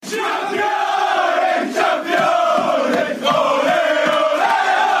Hello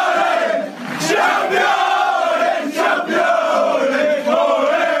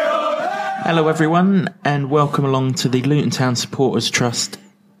everyone and welcome along to the Luton Town Supporters Trust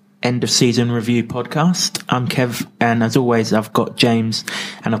end of season review podcast. I'm Kev and as always I've got James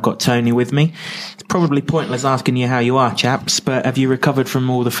and I've got Tony with me. It's probably pointless asking you how you are, chaps, but have you recovered from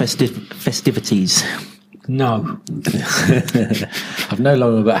all the festivities? No. I've no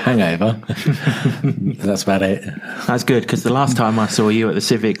longer got a hangover. That's about it. That's good, because the last time I saw you at the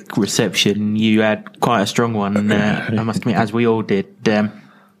Civic reception you had quite a strong one, I must admit, as we all did.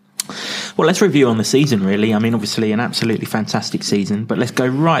 Well, let's review on the season, really. I mean, obviously an absolutely fantastic season, but let's go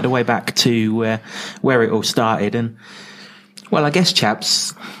right the way back to where it all started. And, well, I guess,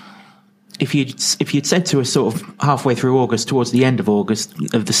 chaps, if you'd said to us sort of halfway through August, towards the end of August,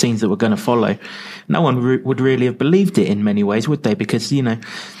 of the scenes that were going to follow, no one would really have believed it in many ways, would they? Because, you know,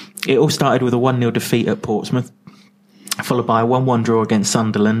 it all started with a 1-0 defeat at Portsmouth, followed by a 1-1 draw against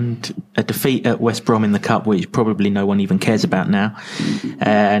Sunderland, a defeat at West Brom in the Cup, which probably no one even cares about now,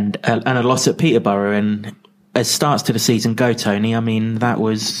 and a loss at Peterborough. And as starts to the season go, Tony, I mean, that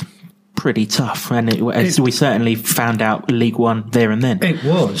was pretty tough, and we certainly found out League One there and then. It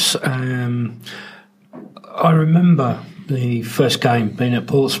was. I remember the first game being at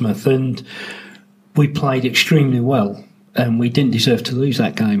Portsmouth, and we played extremely well, and we didn't deserve to lose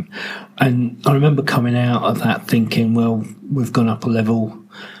that game. And I remember coming out of that thinking, well, we've gone up a level.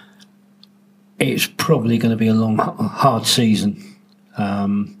 It's probably going to be a long, hard season.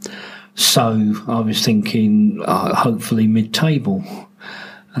 So I was thinking, hopefully mid-table.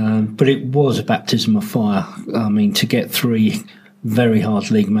 But it was a baptism of fire. I mean, to get 3 very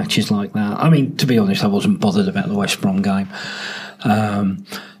hard league matches like that. I mean, to be honest, I wasn't bothered about the West Brom game.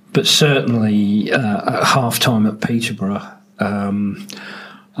 But certainly at half-time at Peterborough,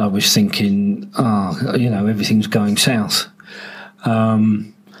 I was thinking, everything's going south. As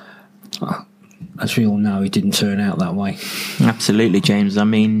we all know, it didn't turn out that way. Absolutely, James. I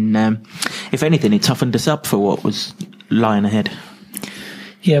mean, if anything, it toughened us up for what was lying ahead.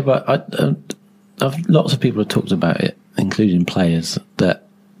 Yeah, but lots of people have talked about it, including players, that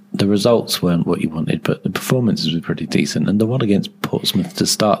the results weren't what you wanted, but the performances were pretty decent. And the one against Portsmouth to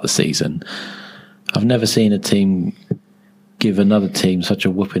start the season, I've never seen a team give another team such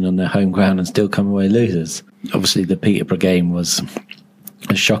a whooping on their home ground and still come away losers. Obviously, the Peterborough game was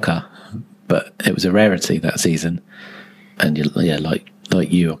a shocker, but it was a rarity that season. And yeah, like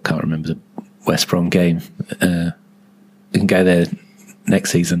you, I can't remember the West Brom game. You can go there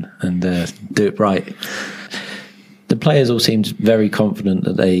next season and do it right. The players all seemed very confident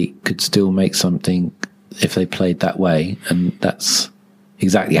that they could still make something if they played that way, and that's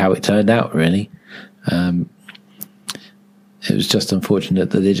exactly how it turned out, really. It was just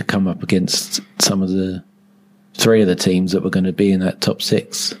unfortunate that they'd come up against some of the 3 of the teams that were going to be in that top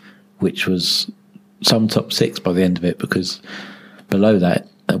 6, which was some top 6 by the end of it, because below that,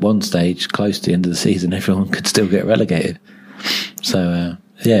 at one stage, close to the end of the season, everyone could still get relegated. So,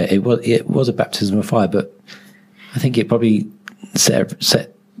 it was a baptism of fire, but I think it probably set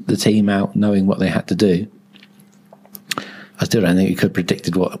the team out knowing what they had to do. I still don't think we could have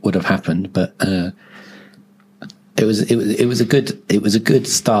predicted what would have happened, but it was a good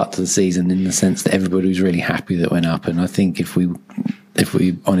start to the season in the sense that everybody was really happy that it went up. And I think if we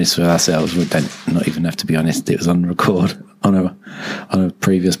honest with ourselves, we don't not even have to be honest. It was on record on a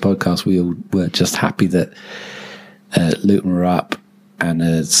previous podcast. We all were just happy that Luton were up and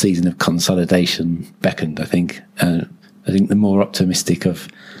a season of consolidation beckoned. I think the more optimistic of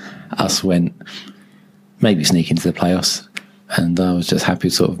us went maybe sneak into the playoffs, and I was just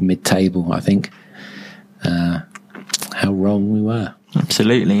happy sort of mid-table. I think how wrong we were.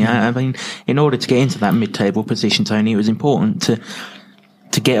 Absolutely. I mean, in order to get into that mid-table position, Tony, it was important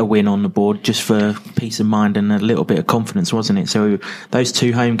to get a win on the board just for peace of mind and a little bit of confidence, wasn't it? So those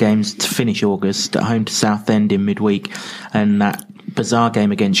 2 home games to finish August, at home to Southend in midweek, and that bizarre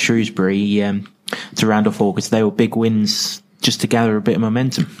game against Shrewsbury to round off August, they were big wins just to gather a bit of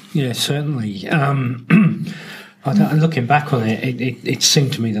momentum. Yeah, certainly. Looking back on it, it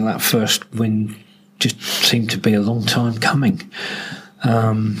seemed to me that first win just seemed to be a long time coming.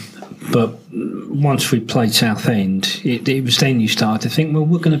 But once we played Southend, it was then you started to think, well,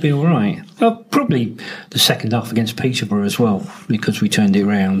 we're going to be all right. Well, probably the second half against Peterborough as well, because we turned it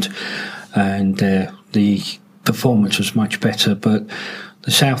around and the performance was much better. But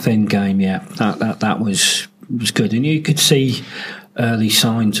the Southend game, that was good, and you could see early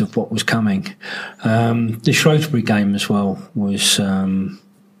signs of what was coming. The Shrewsbury game as well was,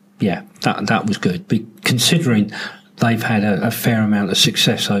 that was good. But considering they've had a fair amount of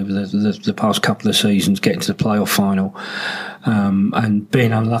success over the past couple of seasons, getting to the playoff final, and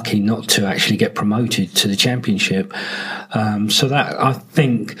being unlucky not to actually get promoted to the Championship. So that, I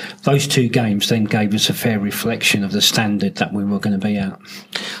think those two games then gave us a fair reflection of the standard that we were going to be at.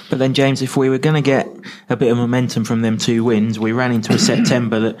 But then, James, if we were going to get a bit of momentum from them 2 wins, we ran into a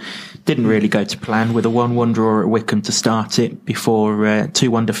September that didn't really go to plan, with a 1-1 draw at Wycombe to start it before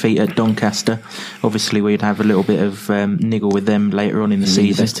 2-1 defeat at Doncaster. Obviously, we'd have a little bit of niggle with them later on in the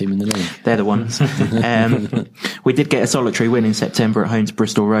season. Best team in the league. They're the ones. We did get a solitary win in September at home to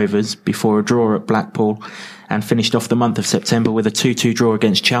Bristol Rovers before a draw at Blackpool, and finished off the month of September with a 2-2 draw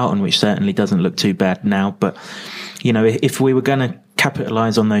against Charlton, which certainly doesn't look too bad now. But, you know, if we were going to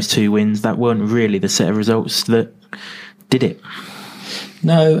capitalise on those 2 wins, that weren't really the set of results that did it.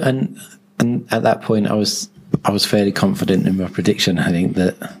 No, and at that point I was fairly confident in my prediction. I think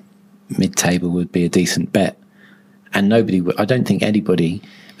that mid-table would be a decent bet, and I don't think anybody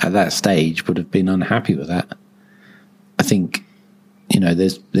at that stage would have been unhappy with that. I think, you know,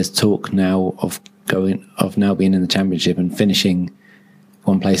 there's talk now of now being in the Championship and finishing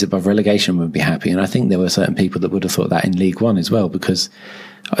one place above relegation would be happy, and I think there were certain people that would have thought that in League One as well, because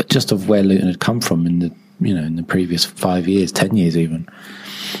just of where Luton had come from in the previous 5 years, 10 years even.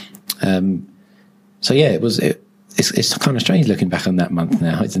 So yeah, it's kind of strange looking back on that month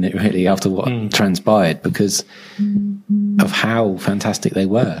now, isn't it, really, after what transpired, because of how fantastic they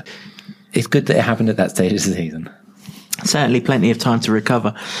were. It's good that it happened at that stage of the season. Certainly plenty of time to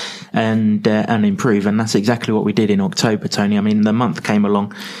recover and improve, and that's exactly what we did in October, Tony. I mean, the month came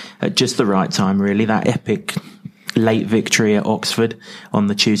along at just the right time, really. That epic late victory at Oxford on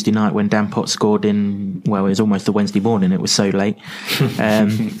the Tuesday night when Dan Potts scored it was almost the Wednesday morning, it was so late,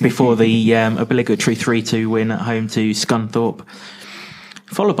 before the obligatory 3-2 win at home to Scunthorpe,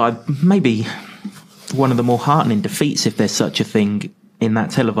 followed by maybe one of the more heartening defeats, if there's such a thing, in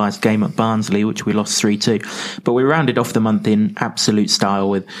that televised game at Barnsley, which we lost 3-2. But we rounded off the month in absolute style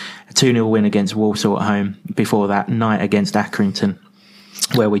with a 2-0 win against Walsall at home before that night against Accrington,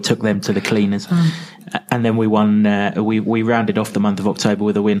 where we took them to the cleaners. And then we won, we rounded off the month of October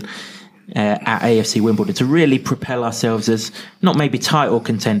with a win at AFC Wimbledon to really propel ourselves as not maybe title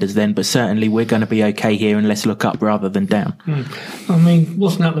contenders then, but certainly we're going to be okay here and let's look up rather than down. I mean,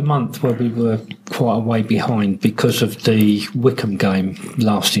 wasn't that the month where we were quite a way behind because of the Wycombe game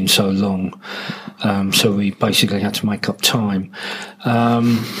lasting so long? So we basically had to make up time.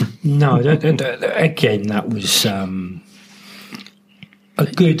 No, again, that was a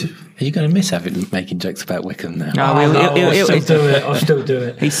good... Are you going to miss making jokes about Wycombe now? No, I'll still do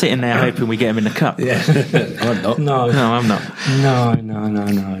it. He's sitting there hoping we get him in the cup. Yeah, I'm not. No, I'm not. No.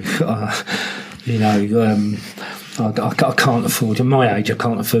 I can't afford. At my age, I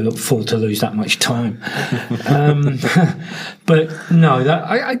can't afford to lose that much time. But no,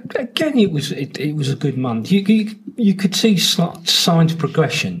 again, it was a good month. You could see signs of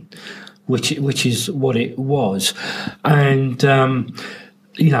progression, which is what it was, and.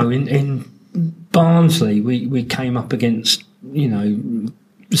 In Barnsley, we came up against, the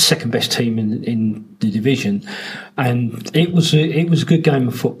second best team in the division, and it was a good game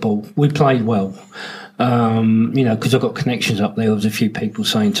of football. We played well, because I've got connections up there. There was a few people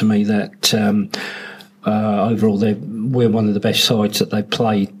saying to me that overall we're one of the best sides that they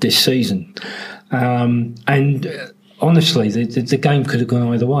played this season, and honestly, the game could have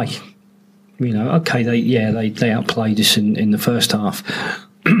gone either way. Okay, they outplayed us in the first half,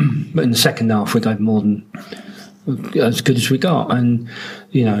 but in the second half we gave more than as good as we got. And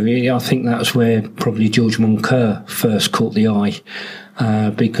I think that's where probably George Moncur first caught the eye,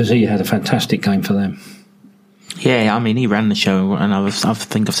 because he had a fantastic game for them. Yeah, I mean, he ran the show, and I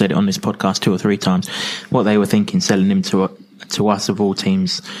think I've said it on this podcast 2 or 3 times. What they were thinking, selling him to us of all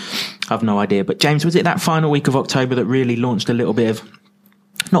teams, I've no idea. But James, was it that final week of October that really launched a little bit of,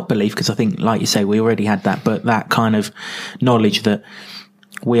 not belief, because I think, like you say, we already had that, but that kind of knowledge that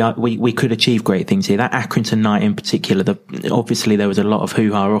we could achieve great things here. That Accrington night in particular, obviously there was a lot of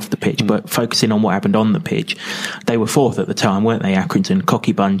hoo-ha off the pitch, but focusing on what happened on the pitch, they were 4th at the time, weren't they, Accrington?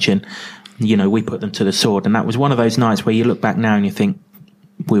 Cocky bunch, and we put them to the sword, and that was one of those nights where you look back now and you think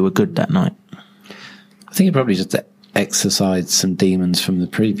we were good that night. I think it probably just exercised some demons from the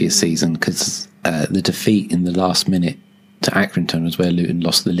previous season, because the defeat in the last minute to Accrington was where Luton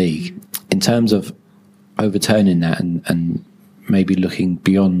lost the league. In terms of overturning that and maybe looking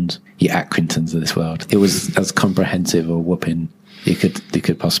beyond the Accringtons of this world, it was as comprehensive a whooping you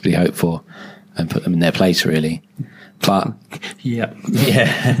could possibly hope for, and put them in their place, really. But yeah.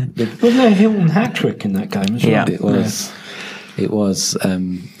 Wasn't there a Hilton hat trick in that game as well? Yeah, it was. It was.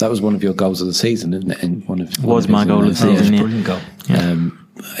 That was one of your goals of the season, isn't it? And was my goal of the season. Brilliant goal.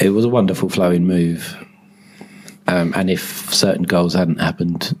 It was a wonderful flowing move. And if certain goals hadn't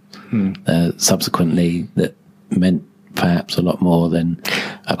happened subsequently, that meant perhaps a lot more, then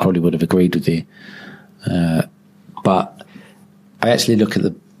I probably would have agreed with you. But I actually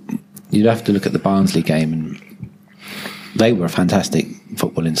you'd have to look at the Barnsley game, and they were a fantastic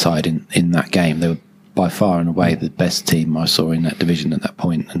footballing side in that game. They were by far and away the best team I saw in that division at that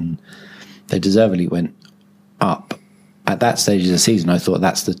point, and they deservedly went up. At that stage of the season, I thought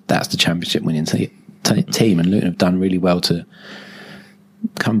that's the championship winning team, and Luton have done really well to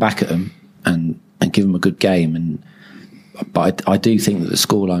come back at them and give them a good game. But I do think that the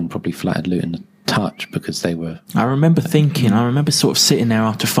scoreline probably flattered Luton a touch, because they were... I remember sort of sitting there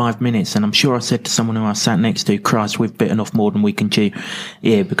after 5 minutes, and I'm sure I said to someone who I sat next to, Christ, we've bitten off more than we can chew.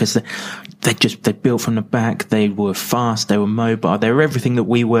 Yeah, because they built from the back, they were fast, they were mobile, they were everything that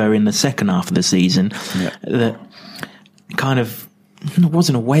we were in the second half of the season. Yeah. That kind of, it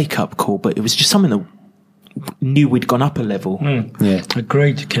wasn't a wake-up call, but it was just something that knew we'd gone up a level. Yeah,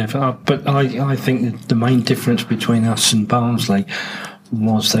 agreed, Kev. But I think that the main difference between us and Barnsley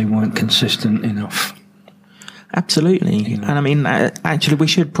was they weren't consistent enough. Absolutely. And I mean, actually, we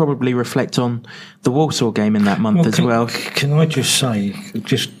should probably reflect on the Walsall game in that month as well. Can I just say,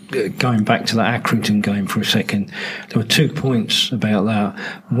 just going back to that Accrington game for a second, there were 2 points about that.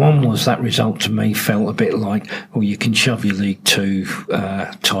 One was that result to me felt a bit like, well, you can shove your League Two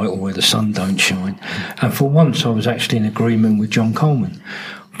title where the sun don't shine. And for once, I was actually in agreement with John Coleman,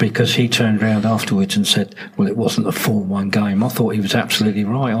 because he turned around afterwards and said, well, it wasn't a 4-1 game. I thought he was absolutely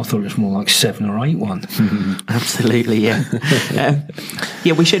right. I thought it was more like 7 or 8-1. Absolutely, yeah.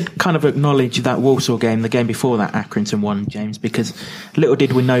 Yeah, we should kind of acknowledge that Walsall game, the game before that Accrington one, James, because little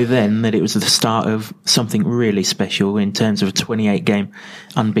did we know then that it was the start of something really special in terms of a 28-game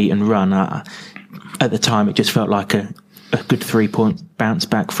unbeaten run. At the time, it just felt like a good 3-point bounce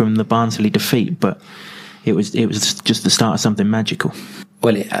back from the Barnsley defeat, but it was just the start of something magical.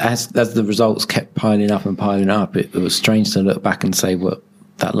 Well, as the results kept piling up, it was strange to look back and say, well,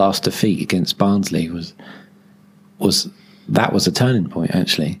 that last defeat against Barnsley was a turning point,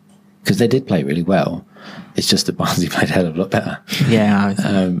 actually, because they did play really well. It's just that Barnsley played a hell of a lot better. Yeah.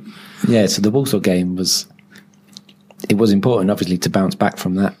 So the Walsall game was important, obviously, to bounce back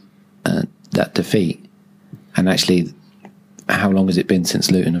from that defeat. And actually, how long has it been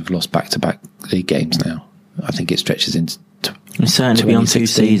since Luton have lost back-to-back league games now? I think it stretches into... It's certainly beyond 2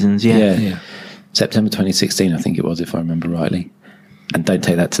 seasons, yeah. September 2016, I think it was, if I remember rightly. And don't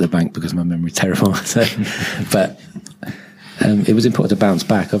take that to the bank because my memory's terrible. But it was important to bounce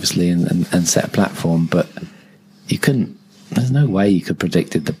back, obviously, and set a platform. But you couldn't. There's no way you could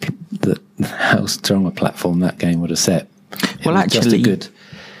predict how strong a platform that game would have set.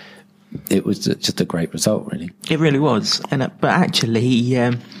 It was just a great result, really. It really was. But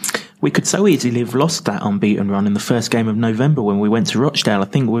actually, we could so easily have lost that unbeaten run in the first game of November when we went to Rochdale. I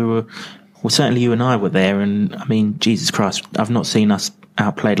think certainly you and I were there, and I mean, Jesus Christ, I've not seen us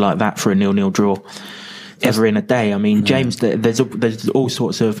outplayed like that for a 0-0 draw ever in a day. I mean, James, there's all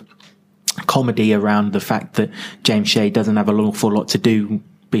sorts of comedy around the fact that James Shea doesn't have an awful lot to do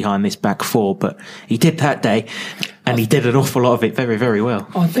behind this back four, but he did that day, and he did an awful lot of it very, very well.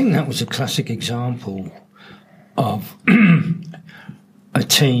 I think that was a classic example of a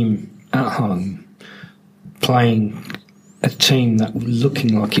team at home playing a team that was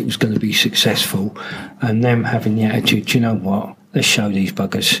looking like it was going to be successful, and them having the attitude, you know what, let's show these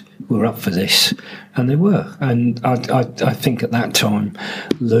buggers we're up for this. And they were. And I think at that time,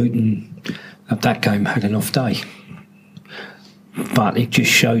 Luton at that game had an off day. But it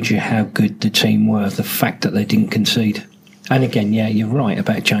just showed you how good the team were, the fact that they didn't concede. And again, yeah, you're right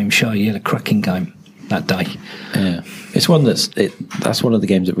about James Shea. He had a cracking game that day. Yeah, it's one that's one of the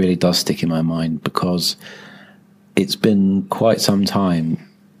games that really does stick in my mind, because it's been quite some time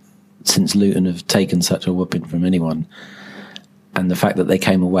since Luton have taken such a whooping from anyone, and the fact that they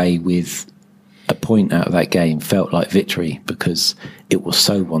came away with a point out of that game felt like victory, because it was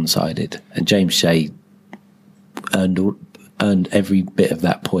so one-sided, and James Shea earned every bit of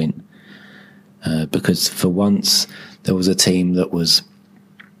that point, because for once there was a team that was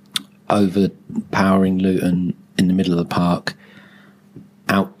overpowering Luton in the middle of the park,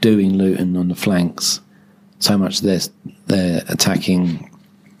 outdoing Luton on the flanks, so much their attacking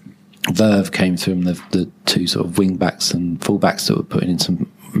verve came from the two sort of wing backs and full backs that were putting in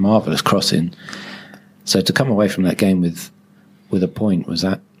some marvellous crossing. So to come away from that game with a point was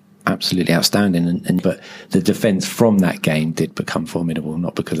absolutely outstanding. But the defence from that game did become formidable,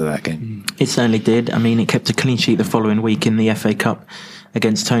 not because of that game. It certainly did. I mean, it kept a clean sheet the following week in the FA Cup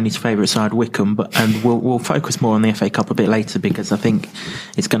against Tony's favourite side, Wycombe. And we'll focus more on the FA Cup a bit later, because I think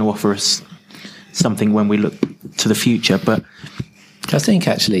it's going to offer us something when we look to the future. But I think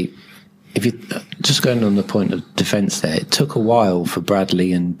actually, if you just going on the point of defence there, it took a while for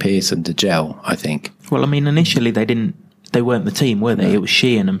Bradley and Pearson to gel, I think. Well, I mean, initially they weren't the team, were they? No. It was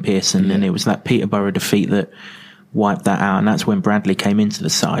Sheehan and Pearson, and it was that Peterborough defeat that wiped that out, and that's when Bradley came into the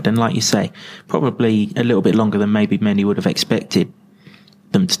side. And like you say, probably a little bit longer than maybe many would have expected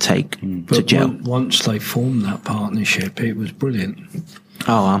them to take to gel. Once they formed that partnership, it was brilliant.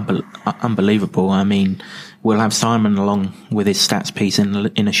 Oh, unbelievable. I mean, we'll have Simon along with his stats piece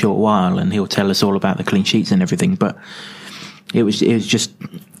in a short while, and he'll tell us all about the clean sheets and everything. But it was just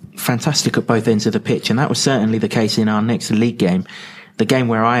fantastic at both ends of the pitch, and that was certainly the case in our next league game, the game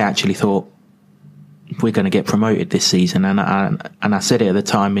where I actually thought we're going to get promoted this season. And I said it at the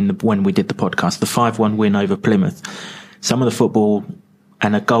time when we did the podcast, the 5-1 win over Plymouth. Some of the football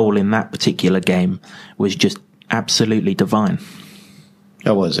and a goal in that particular game was just absolutely divine.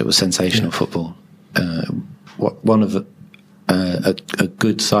 It was sensational football. One of a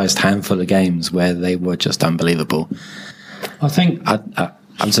good-sized handful of games where they were just unbelievable. I think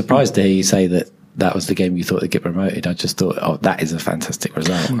I'm surprised to hear you say that was the game you thought they'd get promoted. I just thought, oh, that is a fantastic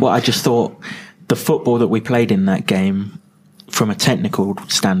result. Well, I just thought the football that we played in that game, from a technical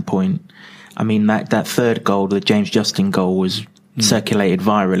standpoint, I mean, that third goal, the James Justin goal, was circulated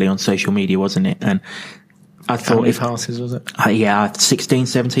virally on social media, wasn't it? And I thought... How many passes was it? Yeah, 16,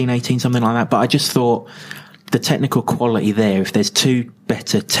 17, 18, something like that. But I just thought the technical quality there, if there's two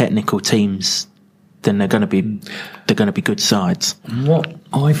better technical teams, then they're going to be good sides. What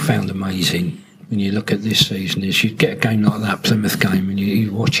I found amazing when you look at this season is you get a game like that Plymouth game and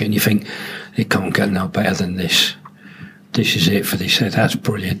you watch it and you think, it can't get no better than this. This is it for this. That's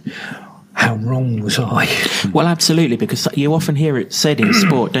brilliant. How wrong was I? Well, absolutely, because you often hear it said in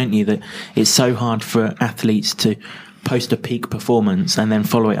sport, don't you, that it's so hard for athletes to post a peak performance and then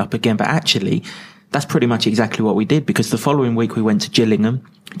follow it up again. But actually, that's pretty much exactly what we did, because the following week we went to Gillingham,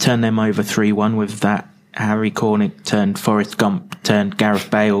 turned them over 3-1 with that Harry Cornick turned Forrest Gump turned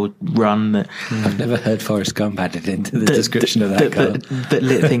Gareth Bale run. I've never heard Forrest Gump added into the description of that goal. That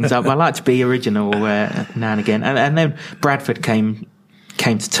lit things up. I like to be original now and again. And then Bradford came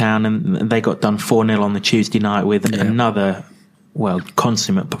to town and they got done 4-0 on the Tuesday night with another,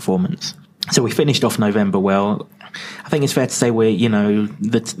 consummate performance. So we finished off November well. I think it's fair to say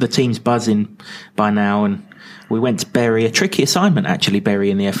the team's buzzing by now, and we went to Bury, a tricky assignment actually, Bury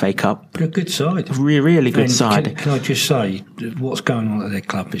in the FA Cup. But a good side. Really good side. Can I just say, what's going on at their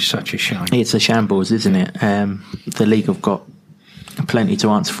club is such a shame. It's a shambles, isn't it? The league have got plenty to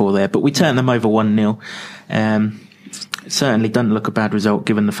answer for there, but we turned them over 1-0. Certainly doesn't look a bad result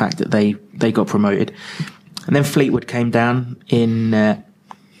given the fact that they got promoted. And then Fleetwood came down in the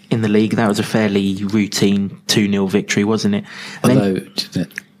league. That was a fairly routine 2-0 victory, wasn't it? Although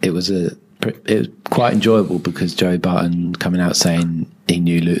it was quite enjoyable because Joe Barton coming out saying he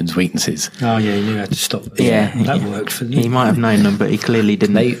knew Luton's weaknesses. Oh yeah, he knew how to stop it. Yeah, that worked for them. He might have known them, but he clearly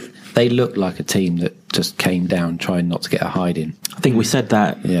didn't. They looked like a team that just came down trying not to get a hide-in. I think we said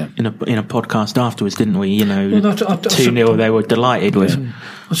that in a podcast afterwards, didn't we? 2-0 they were delighted with.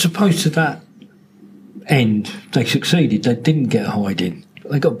 I suppose to that end, they succeeded. They didn't get a hide-in.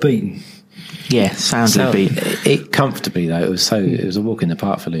 They got beaten. Yeah, soundly beaten. It comfortably though. It was a walk in the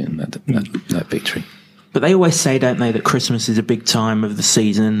park for Luton, that victory. But they always say, don't they, that Christmas is a big time of the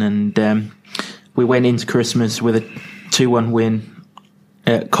season, and we went into Christmas with a 2-1 win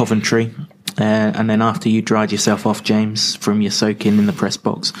at Coventry, and then after you dried yourself off, James, from your soak-in the press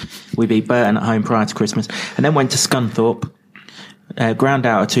box, we beat Burton at home prior to Christmas, and then went to Scunthorpe, ground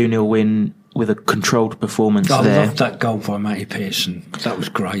out a 2-0 win with a controlled performance there. I loved that goal by Matty Pearson. That was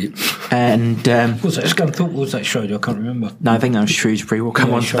great. And was that Scunthorpe? Was that Shrewsbury? I can't remember. No, I think that was Shrewsbury. We'll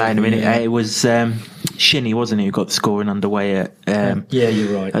come on to that in a minute. It was Shinnie, wasn't it, who got the scoring underway at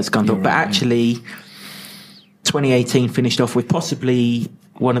you're right. At Scunthorpe. But actually, 2018 finished off with possibly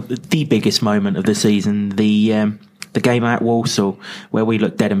one of the biggest moment of the season, the game at Walsall, where we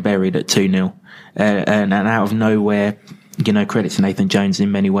looked dead and buried at 2-0, and out of nowhere, credit to Nathan Jones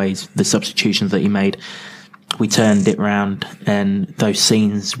in many ways, the substitutions that he made, we turned it round, and those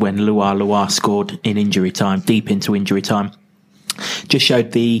scenes when Loire scored in injury time, deep into injury time, just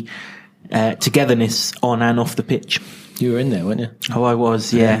showed the togetherness on and off the pitch. You were in there, weren't you? Oh, I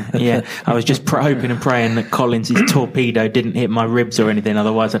was, yeah. I was just hoping and praying that Collins' torpedo didn't hit my ribs or anything.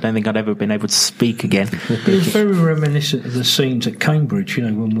 Otherwise, I don't think I'd ever been able to speak again. It was very reminiscent of the scenes at Cambridge,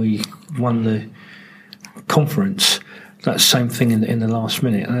 when we won the conference. That same thing in the last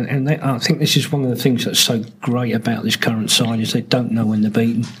minute. And I think this is one of the things that's so great about this current side is they don't know when they're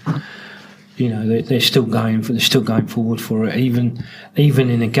beaten. They're still going forward for it. Even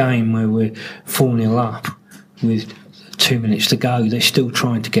in a game where we're 4-0 up with 2 minutes to go, they're still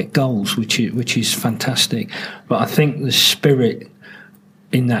trying to get goals, which is fantastic. But I think the spirit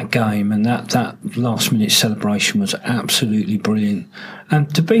in that game and that last minute celebration was absolutely brilliant.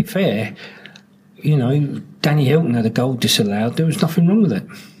 And to be fair, Danny Hilton had a goal disallowed. There was nothing wrong with it.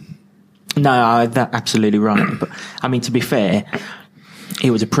 No, that's absolutely right. But I mean, to be fair,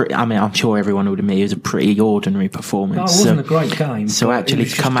 it was I'm sure everyone would admit it was a pretty ordinary performance. No, it wasn't a great game. So actually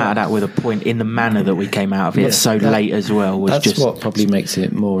to come out of that with a point in the manner that we came out of it late as well was that's what probably makes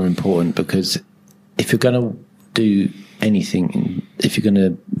it more important, because if you're going to do anything, if you're going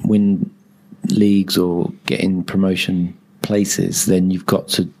to win leagues or get in promotion places, then you've got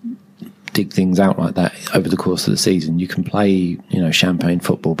to dig things out like that over the course of the season. You can play, champagne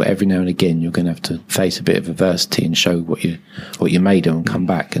football, but every now and again you're going to have to face a bit of adversity and show what you're made of and come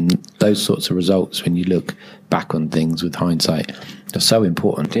back. And those sorts of results, when you look back on things with hindsight, are so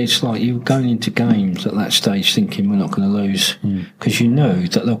important. It's like you were going into games at that stage thinking we're not going to lose, because you know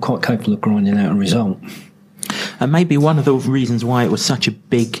that they're quite capable of grinding out a result. And maybe one of the reasons why it was such a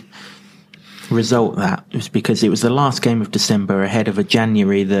big result that was because it was the last game of December ahead of a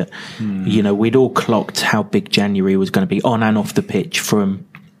January that we'd all clocked how big January was going to be on and off the pitch from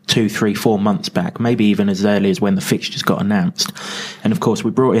 2, 3, 4 months back, maybe even as early as when the fixtures got announced. And of course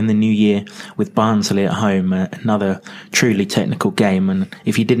we brought in the new year with Barnsley at home, another truly technical game, and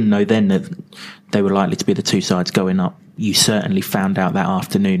if you didn't know then that they were likely to be the two sides going up, you certainly found out that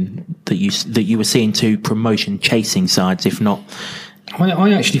afternoon that you were seeing two promotion chasing sides, if not.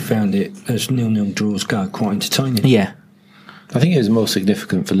 I actually found it, as 0-0 draws go, quite entertaining. Yeah. I think it was more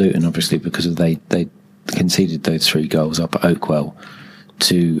significant for Luton, obviously, because they conceded those 3 goals up at Oakwell.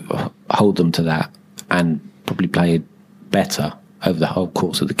 To hold them to that and probably play better over the whole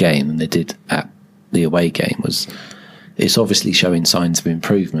course of the game than they did at the away game it's obviously showing signs of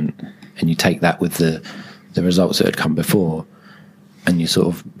improvement. And you take that with the results that had come before, and you're sort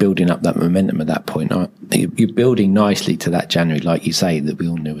of building up that momentum at that point. You're building nicely to that January, like you say, that we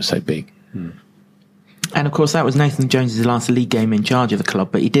all knew was so big. And of course that was Nathan Jones' last league game in charge of the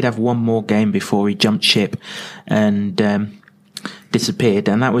club, but he did have one more game before he jumped ship and disappeared,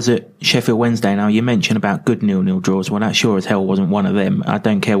 and that was at Sheffield Wednesday. Now, you mentioned about good 0-0 draws. Well, that sure as hell wasn't one of them. I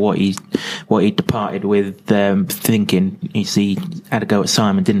don't care what he departed with thinking. He had a go at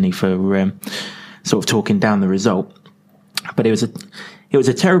Simon, didn't he, for sort of talking down the result. But it was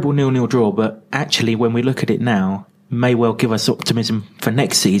a terrible 0-0 draw. But actually, when we look at it now, may well give us optimism for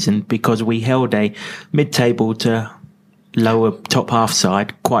next season, because we held a mid-table to lower top half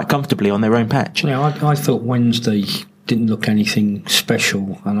side quite comfortably on their own patch. Yeah, I thought Wednesday didn't look anything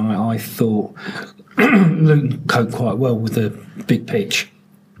special, and I thought Luton coped quite well with the big pitch,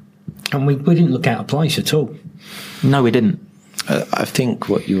 and we didn't look out of place at all. No, we didn't. I think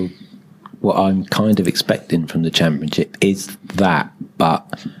what I'm kind of expecting from the Championship is that,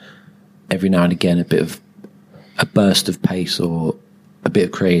 but every now and again a burst of pace or a bit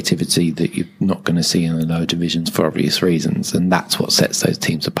of creativity that you're not going to see in the lower divisions for obvious reasons, and that's what sets those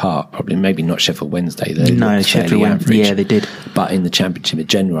teams apart. Probably, maybe not Sheffield Wednesday. No, Sheffield Wednesday. Yeah, they did. But in the Championship in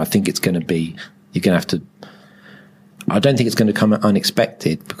general, I think it's going to be. You're going to have to. I don't think it's going to come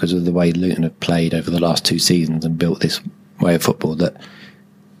unexpected because of the way Luton have played over the last 2 seasons and built this way of football.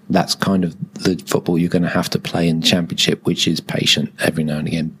 That's kind of the football you're going to have to play in the Championship, which is patient every now and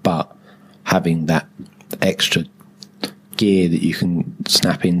again, but having that extra gear that you can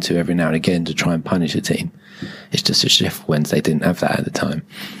snap into every now and again to try and punish a team. It's just a Sheffield Wednesday didn't have that at the time,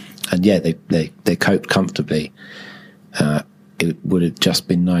 and yeah, they coped comfortably. It would have just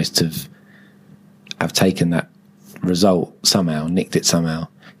been nice to have taken that result somehow, nicked it somehow.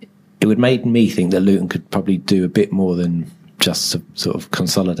 It would make me think that Luton could probably do a bit more than just sort of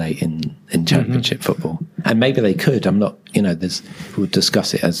consolidate in Championship football, and maybe they could. I'm not, we'll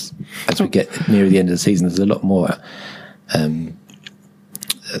discuss it as we get near the end of the season. There's a lot more.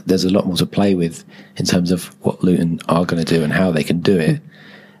 There's a lot more to play with in terms of what Luton are going to do and how they can do it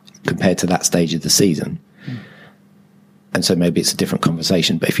compared to that stage of the season. And so maybe it's a different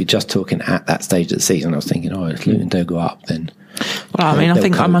conversation. But if you're just talking at that stage of the season, I was thinking, if Luton don't go up, then... Well, I mean, I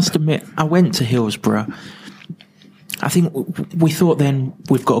think I must admit, I went to Hillsborough I think we thought then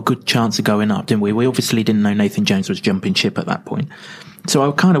we've got a good chance of going up, didn't we? We obviously didn't know Nathan Jones was jumping ship at that point. So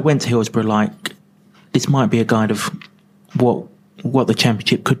I kind of went to Hillsborough like, this might be a guide of what the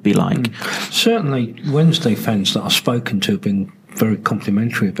championship could be like. Certainly, Wednesday fans that I've spoken to have been very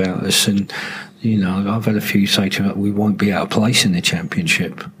complimentary about us, and I've had a few say to me, we won't be out of place in the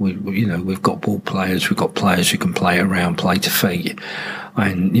championship. We've got ball players, we've got players who can play around, play to feet,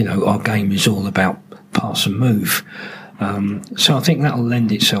 and our game is all about pass and move. So I think that'll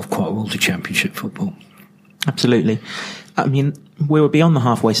lend itself quite well to championship football. Absolutely. I mean, we were beyond the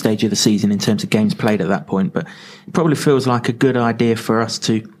halfway stage of the season in terms of games played at that point, but it probably feels like a good idea for us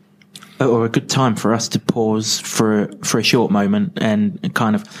to, or a good time for us to pause for a short moment and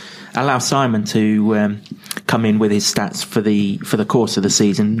kind of allow Simon to come in with his stats for the course of the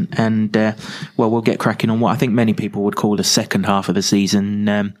season, and we'll get cracking on what I think many people would call the second half of the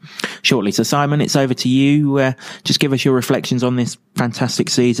season shortly. So Simon, it's over to you. Just give us your reflections on this fantastic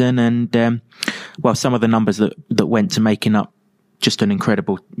season and some of the numbers that went to making up just an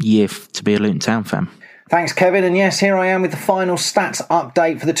incredible year to be a Luton Town fan. Thanks, Kevin. And yes, here I am with the final stats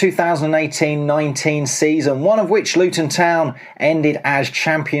update for the 2018-19 season, one of which Luton Town ended as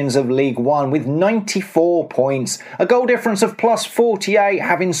champions of League One with 94 points, a goal difference of plus 48,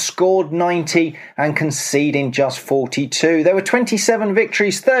 having scored 90 and conceding just 42. There were 27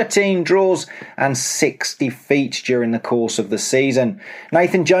 victories, 13 draws and 6 defeats during the course of the season.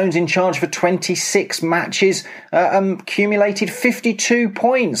 Nathan Jones in charge for 26 matches, accumulated 52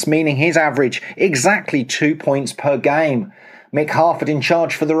 points, meaning his average exactly 2 points per game. Mick Harford in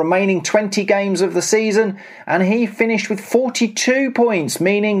charge for the remaining 20 games of the season, and he finished with 42 points,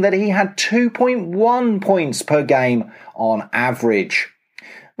 meaning that he had 2.1 points per game on average.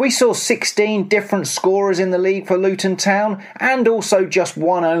 We saw 16 different scorers in the league for Luton Town, and also just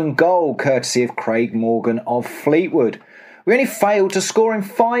one own goal, courtesy of Craig Morgan of Fleetwood. We only failed to score in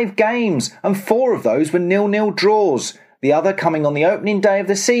 5 games, and 4 of those were 0-0 draws, the other coming on the opening day of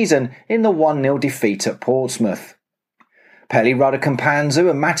the season in the 1-0 defeat at Portsmouth. Pelly Ruddock-Panzu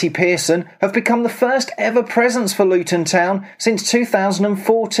and Matty Pearson have become the first ever presence for Luton Town since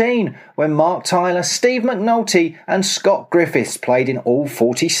 2014, when Mark Tyler, Steve McNulty and Scott Griffiths played in all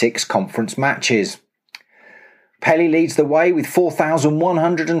 46 conference matches. Pelly leads the way with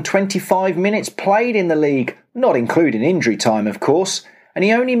 4,125 minutes played in the league, not including injury time of course, and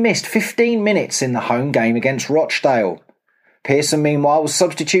he only missed 15 minutes in the home game against Rochdale. Pearson, meanwhile, was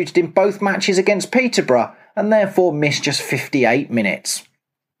substituted in both matches against Peterborough and therefore missed just 58 minutes.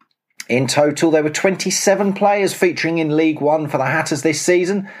 In total, there were 27 players featuring in League One for the Hatters this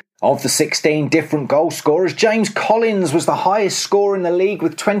season. Of the 16 different goal scorers, James Collins was the highest scorer in the league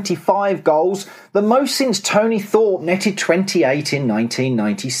with 25 goals, the most since Tony Thorpe netted 28 in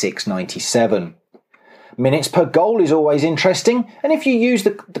 1996-97. Minutes per goal is always interesting, and if you use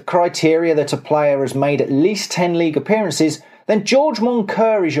the criteria that a player has made at least 10 league appearances, then George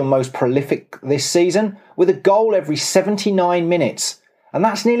Moncur is your most prolific this season, with a goal every 79 minutes, and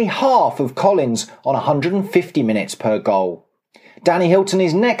that's nearly half of Collins on 150 minutes per goal. Danny Hilton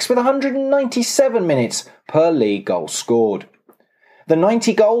is next with 197 minutes per league goal scored. The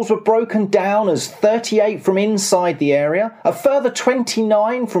 90 goals were broken down as 38 from inside the area, a further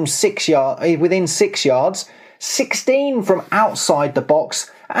 29 from within 6 yards, 16 from outside the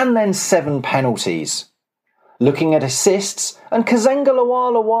box, and then 7 penalties. Looking at assists, and Kazenga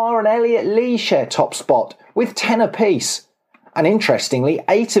Lawar and Elliot Lee share top spot with 10 apiece. And interestingly,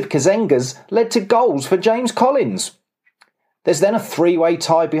 8 of Kazenga's led to goals for James Collins. There's then a 3-way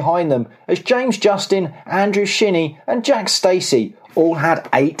tie behind them as James Justin, Andrew Shinney and Jack Stacey all had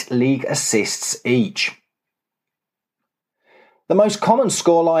 8 league assists each. The most common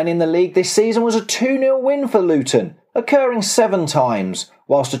scoreline in the league this season was a 2-0 win for Luton, occurring 7 times,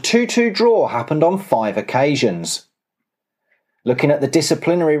 whilst a 2-2 draw happened on 5 occasions. Looking at the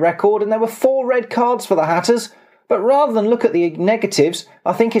disciplinary record, and there were 4 red cards for the Hatters, but rather than look at the negatives,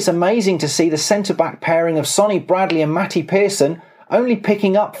 I think it's amazing to see the centre-back pairing of Sonny Bradley and Matty Pearson only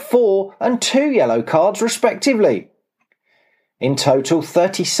picking up 4 and 2 yellow cards respectively. In total,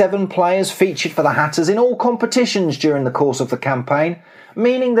 37 players featured for the Hatters in all competitions during the course of the campaign,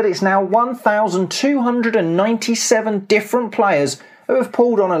 meaning that it's now 1,297 different players who have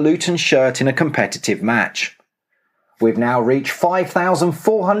pulled on a Luton shirt in a competitive match. We've now reached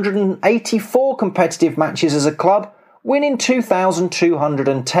 5,484 competitive matches as a club, winning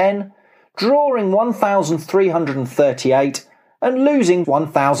 2,210, drawing 1,338 and losing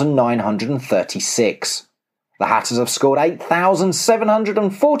 1,936. The Hatters have scored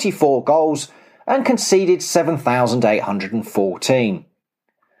 8,744 goals and conceded 7,814.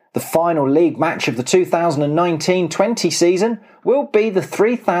 The final league match of the 2019-20 season will be the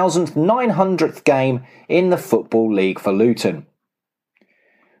 3,900th game in the Football League for Luton.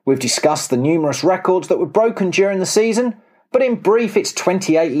 We've discussed the numerous records that were broken during the season, but in brief it's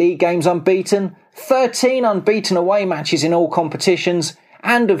 28 league games unbeaten, 13 unbeaten away matches in all competitions,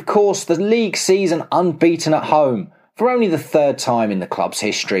 and of course the league season unbeaten at home for only the third time in the club's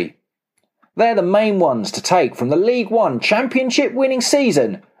history. They're the main ones to take from the League One Championship winning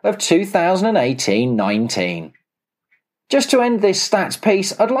season of 2018-19. Just to end this stats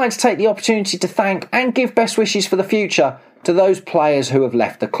piece, I'd like to take the opportunity to thank and give best wishes for the future to those players who have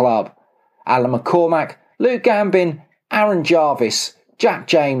left the club. Alan McCormack, Luke Gambin, Aaron Jarvis, Jack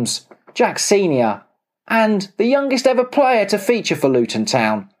James, Jack Senior, and the youngest ever player to feature for Luton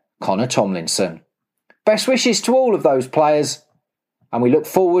Town, Connor Tomlinson. Best wishes to all of those players, and we look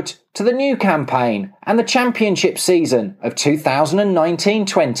forward to the new campaign and the championship season of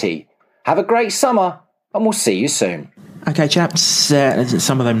 2019-20. Have a great summer, and we'll see you soon. Okay, chaps,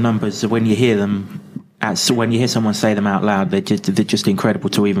 some of them numbers, when you hear them, when you hear someone say them out loud, they're just incredible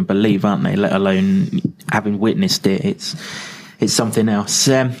to even believe, aren't they? Let alone having witnessed it. It's something else.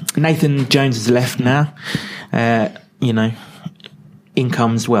 Nathan Jones has left now. In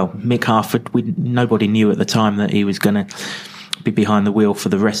comes, Mick Harford. Nobody knew at the time that he was going to be behind the wheel for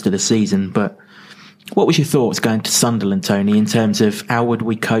the rest of the season. But what was your thoughts going to Sunderland, Tony, in terms of how would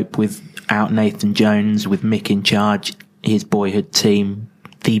we cope without Nathan Jones, with Mick in charge, his boyhood team,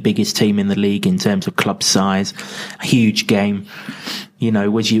 the biggest team in the league in terms of club size, a huge game?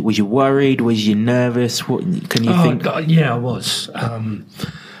 Was you worried? Was you nervous? What can you think? Yeah, I was,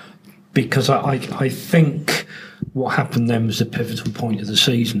 because I think what happened then was a pivotal point of the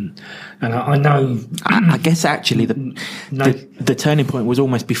season, and I know. I guess actually the turning point was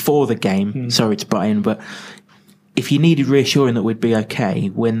almost before the game. Sorry to butt in, but if you needed reassuring that we'd be okay,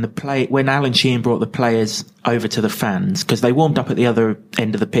 when Alan Sheehan brought the players over to the fans, because they warmed up at the other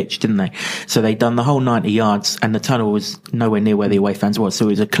end of the pitch, didn't they? So they'd done the whole 90 yards, and the tunnel was nowhere near where the away fans was. So it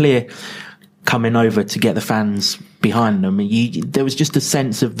was a clear coming over to get the fans behind them. And there was just a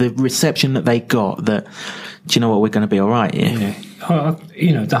sense of the reception that they got that, do you know what, we're going to be all right here.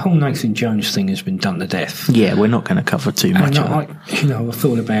 Yeah. The whole Nathan Jones thing has been done to death. Yeah, we're not going to cover too much of it. I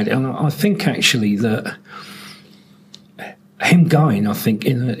thought about it, and I think actually that him going, I think,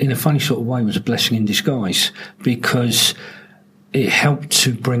 in a funny sort of way, was a blessing in disguise, because it helped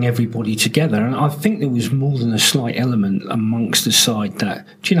to bring everybody together. And I think there was more than a slight element amongst the side that,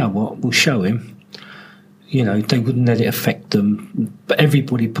 do you know what, we'll show him. They wouldn't let it affect them. But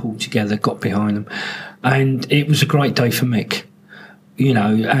everybody pulled together, got behind them. And it was a great day for Mick.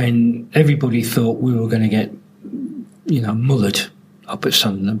 And everybody thought we were going to get, mullered up at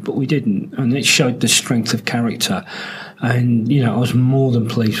Sunderland, but we didn't. And it showed the strength of character. And, I was more than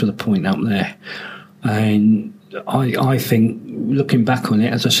pleased with the point up there. And I think, looking back on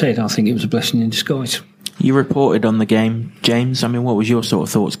it, as I said, I think it was a blessing in disguise. You reported on the game, James. I mean, what was your sort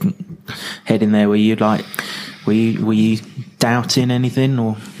of thoughts heading there? Were you doubting anything,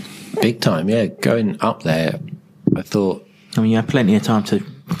 or? Big time, yeah. Going up there, I thought. I mean, you had plenty of time to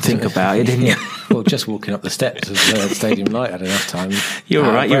think about it, didn't you? Well, just walking up the steps of Stadium Light, I had enough time. You're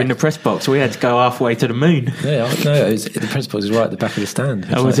all right. You're in the press box. We had to go halfway to the moon. Yeah, the press box is right at the back of the stand.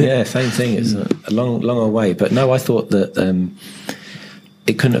 Was it? Yeah, same thing. It's a long way. But no, I thought that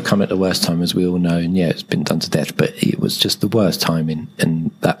it couldn't have come at the worst time, as we all know. And yeah, it's been done to death, but it was just the worst timing,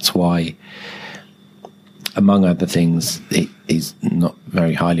 and that's why, among other things, he's not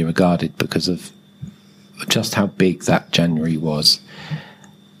very highly regarded because of just how big that January was.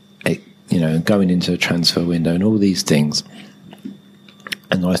 Going into a transfer window and all these things.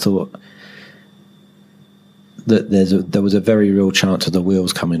 And I thought that there was a very real chance of the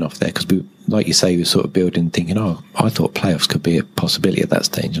wheels coming off there, because like you say, we were sort of building, thinking, I thought playoffs could be a possibility at that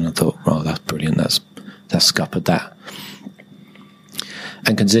stage, and I thought, that's brilliant, that's scuppered that.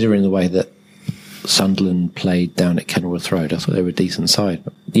 And considering the way that Sunderland played down at Kenilworth Road, I thought they were a decent side.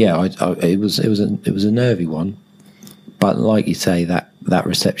 But yeah, it was a nervy one, but like you say, that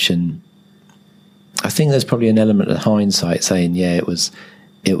reception, I think there's probably an element of hindsight saying, yeah, it was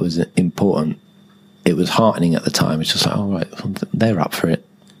important. It was heartening at the time. It's just like, all right, they're up for it.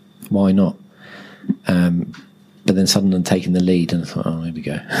 Why not? But then Sunderland taking the lead, and I thought, here we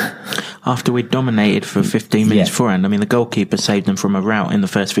go. After we dominated for 15 minutes beforehand, I mean, the goalkeeper saved them from a rout in the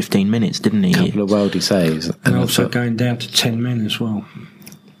first 15 minutes, didn't he? A couple of worldy saves. And also going down to 10 men as well.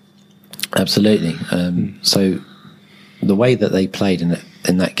 Absolutely. So the way that they played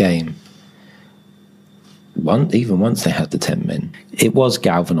in that game, even once they had the 10 men, it was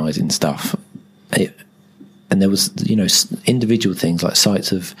galvanising stuff. And there was, individual things like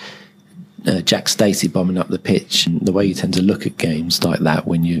sights of Jack Stacey bombing up the pitch, and the way you tend to look at games like that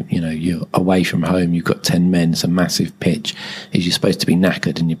when you're away from home, you've got 10 men, it's a massive pitch, is you're supposed to be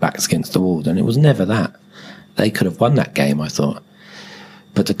knackered and your back's against the wall, and it was never that. They could have won that game, I thought,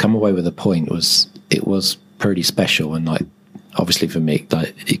 but to come away with a point was pretty special. And like, obviously for me,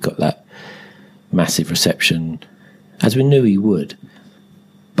 like, he got that massive reception as we knew he would.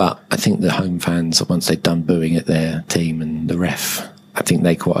 But I think the home fans, once they'd done booing at their team and the ref, I think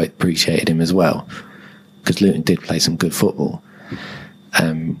they quite appreciated him as well, because Luton did play some good football.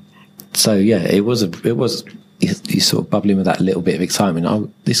 So yeah, it was you sort of bubbling with that little bit of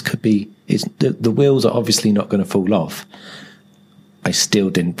excitement. This could be. The wheels are obviously not going to fall off. I still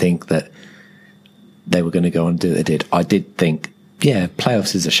didn't think that they were going to go on and do what they did. I did think, yeah,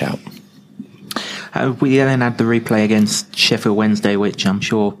 playoffs is a shout. We then had the replay against Sheffield Wednesday, which I'm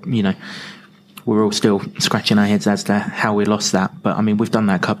sure, we're all still scratching our heads as to how we lost that. But, I mean, we've done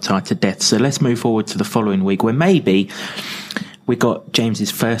that cup tie to death. So let's move forward to the following week, where maybe we got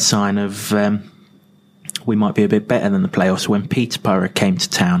James's first sign of we might be a bit better than the playoffs, when Peterborough came to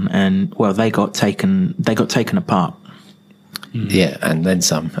town and, well, they got taken apart. Yeah, and then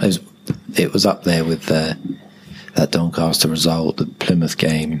some. It was up there with that Doncaster result, the Plymouth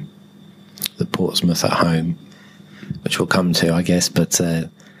game, the Portsmouth at home, which we'll come to, I guess, but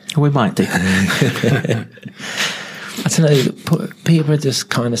we might do. I don't know, Peterborough just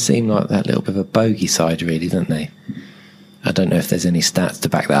kind of seem like that little bit of a bogey side, really, don't they? I don't know if there's any stats to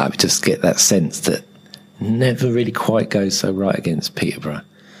back that up. Just get that sense that never really quite goes so right against Peterborough.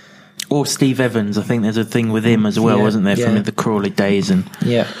 Or Steve Evans, I think there's a thing with him as well, wasn't there, from the Crawley days? And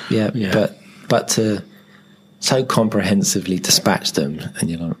yeah. But to so comprehensively dispatch them, and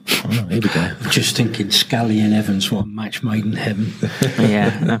you're like, oh, here we go. Just thinking Scally and Evans, what a match made in heaven.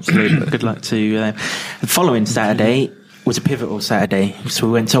 Yeah, absolutely. Good luck to them. The following Saturday was a pivotal Saturday. So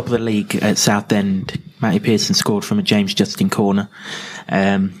we went top of the league at Southend. Matty Pearson scored from a James Justin corner.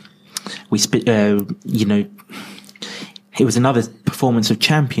 It was another performance of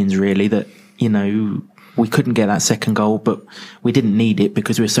champions, really, that, we couldn't get that second goal, but we didn't need it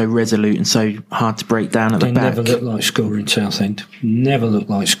because we were so resolute and so hard to break down at the back. They never looked like scoring, Southend. Never looked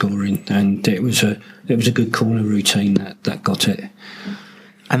like scoring, and it was a good corner routine that got it.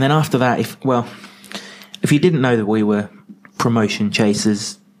 And then after that, if you didn't know that we were promotion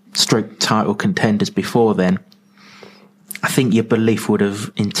chasers, stroke title contenders before then, I think your belief would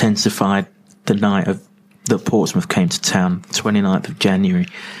have intensified the night that Portsmouth came to town, 29th of January.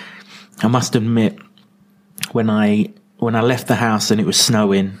 I must admit, when I left the house and it was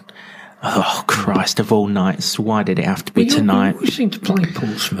snowing, oh Christ, of all nights, why did it have to be tonight? We seem to play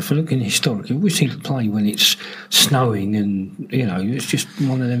Portsmouth, looking historically, we seem to play when it's snowing, and it's just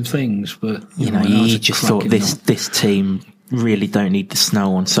one of them things. But you just thought this team really don't need the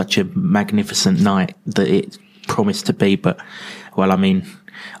snow on such a magnificent night that it promised to be. But well, I mean,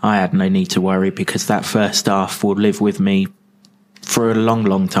 I had no need to worry, because that first half will live with me for a long,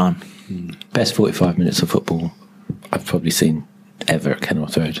 long time. Best 45 minutes of football I've probably seen ever at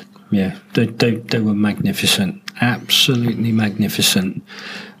Kenilworth Road. Yeah, they were magnificent, absolutely magnificent.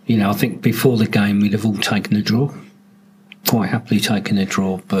 I think before the game we'd have all taken a draw, quite happily taken a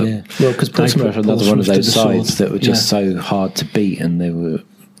draw. But yeah, well, because Portsmouth were another one of those sides that were just so hard to beat, and they were,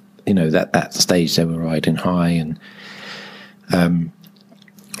 that stage they were riding high, and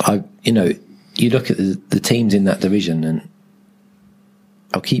you look at the teams in that division, and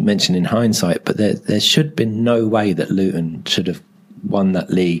I'll keep mentioning hindsight, but there should have been no way that Luton should have won that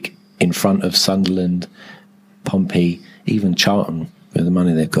league in front of Sunderland, Pompey, even Charlton, with the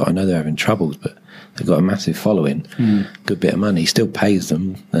money they've got. I know they're having troubles, but they've got a massive following, good bit of money, still pays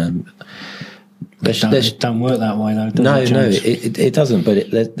them. It don't work that way, though. No, it doesn't.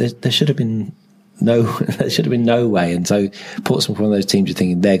 But there should have been there should have been no way. And so Portsmouth were one of those teams you're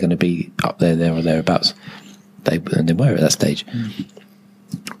thinking they're going to be up there or thereabouts. And they were at that stage.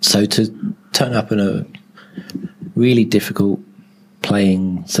 So to turn up in a really difficult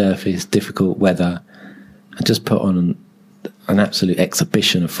playing surface, difficult weather, and just put on an absolute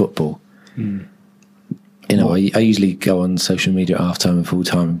exhibition of football. I usually go on social media at half-time and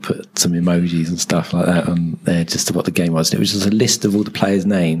full-time and put some emojis and stuff like that on there just to what the game was. It was just a list of all the players'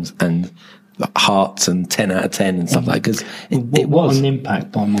 names and hearts and 10 out of 10 and stuff like that. Because it was an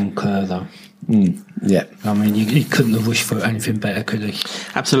impact by Moncur, though. Yeah, I mean, he couldn't have wished for anything better, could he?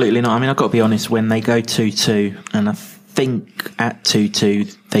 Absolutely not. I mean, I've got to be honest, when they go 2-2, and I think at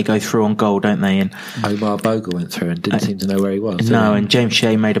 2-2 they go through on goal, don't they? And Omar Bogle went through and didn't seem to know where he was. No, and James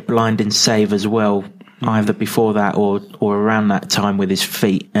Shea made a blinding save as well either before that or around that time with his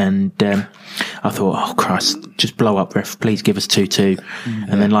feet, and I thought, oh Christ, just blow up, ref, please give us 2-2.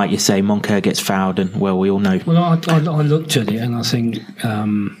 And then, like you say, Moncur gets fouled, and well, we all know. Well, I looked at it and I think,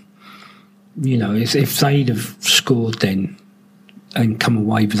 if they'd have scored then and come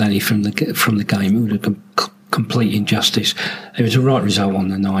away with any from the game, it would have been complete injustice. It was a right result on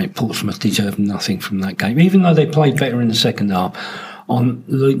the night. Portsmouth deserved nothing from that game, even though they played better in the second half. On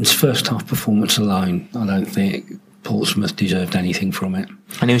Luton's first half performance alone, I don't think Portsmouth deserved anything from it.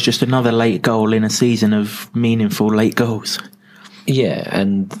 And it was just another late goal in a season of meaningful late goals. Yeah,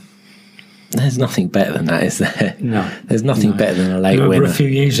 and there's nothing better than that, is there? No. There's nothing better than a late winner. winner. A few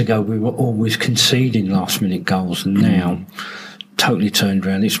years ago, we were always conceding last-minute goals, and now totally turned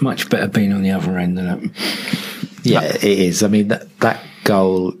around. It's much better being on the other end than it. Yeah, it is. I mean, that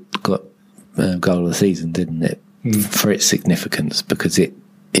goal got goal of the season, didn't it? For its significance, because it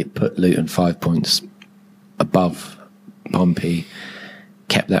put Luton 5 points above Pompey,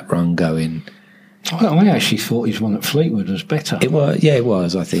 kept that run going. I actually thought his one at Fleetwood was better. It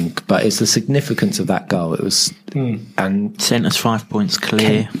was, I think, but it's the significance of that goal. It was, and sent us 5 points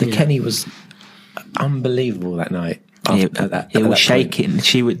clear. Kenny was unbelievable that night. It was shaking.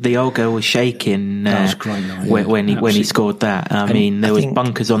 The old girl was shaking. That was a great night. When he scored that. I mean, there was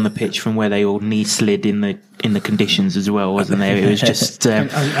bunkers on the pitch from where they all knee slid in the conditions as well, wasn't there? It was just.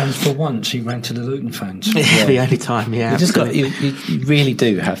 And for once, he ran to the Luton fans. The only time, yeah. You really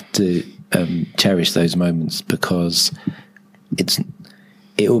do have to cherish those moments, because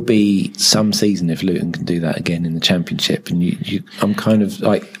it'll be some season if Luton can do that again in the Championship, and I'm kind of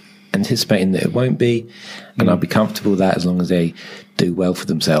like anticipating that it won't be, and I'll be comfortable with that as long as they do well for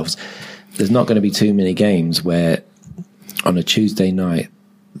themselves. There's not going to be too many games where on a Tuesday night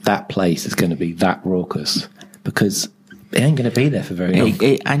that place is going to be that raucous, because it ain't going to be there for very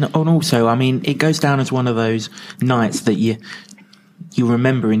long. And also, I mean, it goes down as one of those nights that you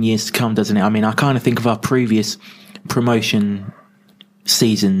remember in years to come, doesn't it? I mean, I kind of think of our previous promotion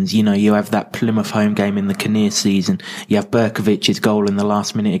seasons. You know, you have that Plymouth home game in the Kinnear season. You have Berkovic's goal in the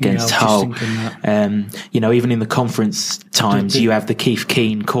last minute against Hull. Even in the conference times, you have the Keith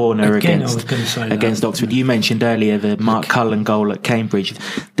Keane corner against Oxford. You mentioned earlier the Mark Cullen goal at Cambridge.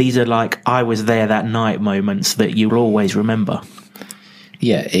 These are like I was there that night moments that you'll always remember.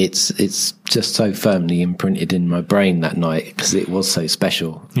 Yeah, it's just so firmly imprinted in my brain that night, because it was so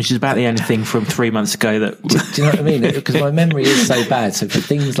special. Which is about the only thing from 3 months ago that... Do you know what I mean? Because my memory is so bad, so for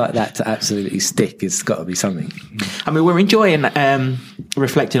things like that to absolutely stick, it's got to be something. I mean, we're enjoying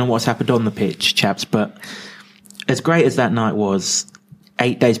reflecting on what's happened on the pitch, chaps, but as great as that night was,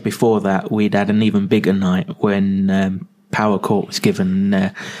 8 days before that, we'd had an even bigger night when Power Court was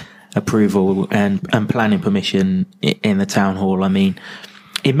given approval and planning permission in the town hall. I mean,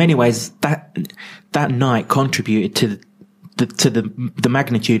 in many ways, that night contributed to the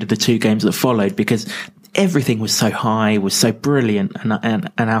magnitude of the two games that followed, because everything was so high, was so brilliant,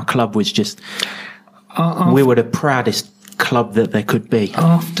 and our club was just we were the proudest club that there could be.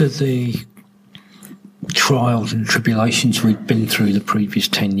 After the trials and tribulations we'd been through the previous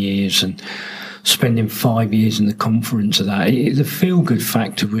 10 years and spending 5 years in the conference of that, the feel-good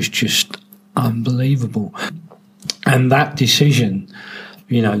factor was just unbelievable. And that decision,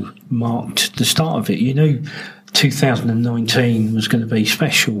 marked the start of it. 2019 was going to be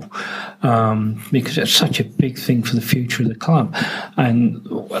special because it's such a big thing for the future of the club. And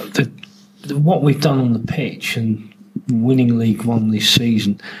what we've done on the pitch and winning League One this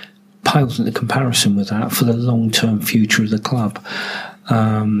season pales into comparison with that for the long-term future of the club.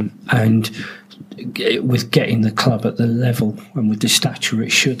 And with getting the club at the level and with the stature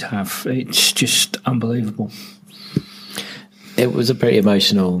it should have, it's just unbelievable. It was a pretty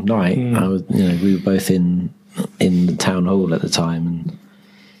emotional night. We were both in the town hall at the time, and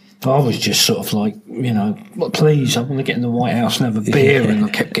I was just sort of like, please, I want to get in the White House and have a beer, and I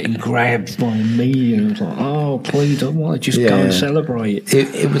kept getting grabbed by the media, and I was like, oh, please, I want to just go and celebrate.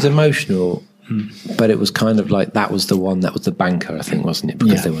 It was emotional, but it was kind of like that was the banker, I think, wasn't it?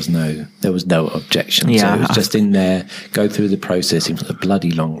 Because there was no objection. Yeah, so it was just in there, go through the process. It was a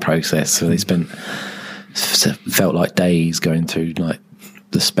bloody long process, so they felt like days going through like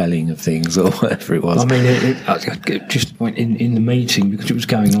the spelling of things or whatever it was. I mean, it just went in the meeting, because it was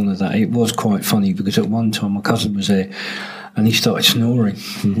going on at that. It was quite funny, because at one time my cousin was there and he started snoring.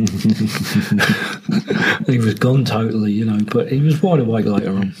 He was gone totally, but he was wide awake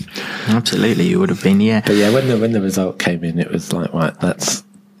later on. Absolutely, you would have been, yeah. But yeah, when the result came in, it was like, right, that's,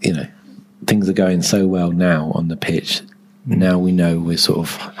 things are going so well now on the pitch. Now we know we're sort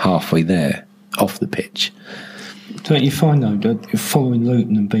of halfway there off the pitch. Don't you find though that you're following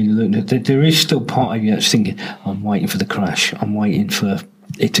Luton and being Luton, there is still part of you that's thinking, I'm waiting for the crash, I'm waiting for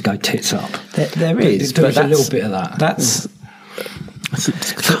it to go tits up. There is a little bit of that. That's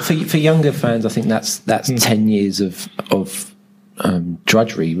for younger fans. I think that's 10 years of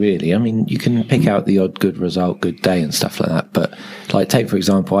drudgery, really. I mean, you can pick out the odd good result, good day, and stuff like that. But like, take for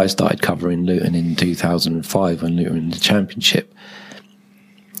example, I started covering Luton in 2005 when Luton were in the Championship.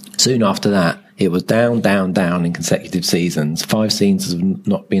 Soon after that, it was down in consecutive seasons. 5 seasons of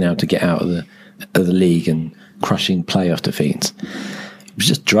not being able to get out of the league and crushing playoff defeats. It was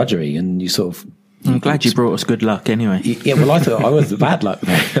just drudgery, and you sort of. I'm glad you brought us good luck anyway. Yeah, well, I thought I was the bad luck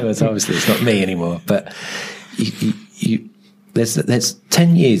there. Obviously, it's not me anymore. But there's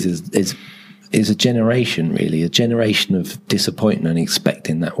 10 years is a generation, really, a generation of disappointment and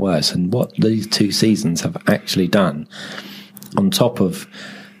expecting that worse. And what these 2 seasons have actually done, on top of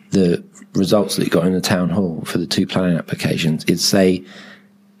the results that you got in the town hall for the 2 planning applications, is say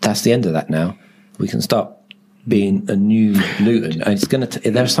that's the end of that now. We can start being a new Luton, and it's going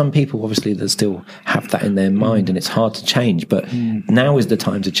to. There are some people, obviously, that still have that in their mind, and it's hard to change. But now is the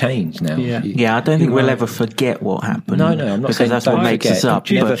time to change. Now, I don't think we'll ever forget what happened. No, I'm not because saying that's what makes us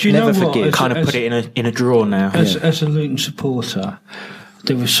up. Never forget. Kind of put it in a drawer now. As a Luton supporter,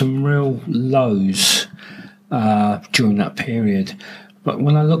 there were some real lows during that period. But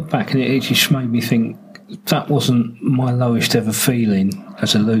when I look back, and it just made me think that wasn't my lowest ever feeling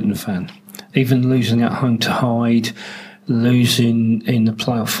as a Luton fan. Even losing at home to Hyde, losing in the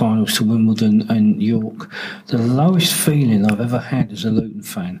playoff finals to Wimbledon and York, the lowest feeling I've ever had as a Luton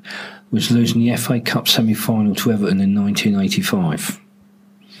fan was losing the FA Cup semi-final to Everton in 1985.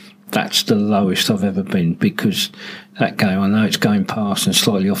 That's the lowest I've ever been, because that game, I know it's going past and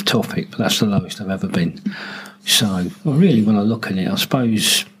slightly off topic, but that's the lowest I've ever been. So, really, when I look at it, I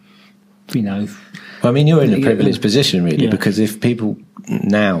suppose, I mean, you're in a privileged position, really, because if people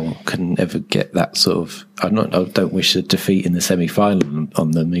now can ever get that sort of, I don't wish a defeat in the semi-final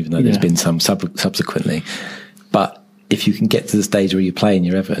on them, even though there's been some subsequently. But if you can get to the stage where you're playing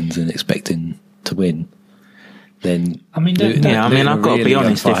your Evertons and expecting to win, then I've got to be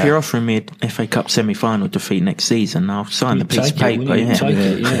honest. If you're offering me a FA Cup semi-final defeat next season, I'll sign the piece of paper.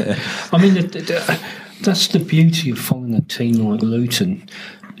 I mean, that's the beauty of following a team like Luton.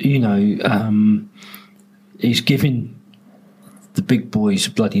 Is giving the big boys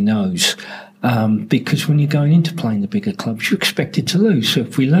a bloody nose, because when you're going into playing the bigger clubs, you're expected to lose. So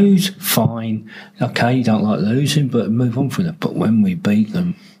if we lose, fine, okay, you don't like losing, but move on from it. But when we beat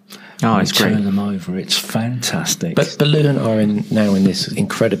them, it's turn great. them over, it's fantastic. But Luton are now in this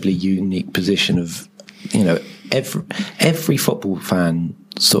incredibly unique position of, every football fan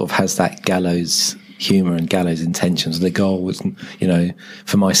sort of has that gallows humour and gallows intentions. They go,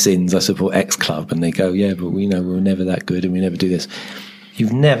 for my sins I support X club, and they go, but we're never that good and we never do this.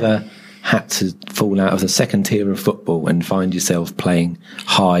 You've never had to fall out of the second tier of football and find yourself playing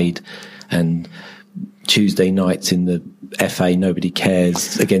Hyde and Tuesday nights in the FA Nobody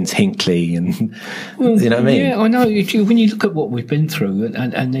Cares against Hinkley, and you know what I mean? Yeah, I know. When you look at what we've been through,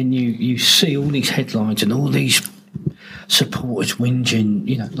 and then you see all these headlines and all these supporters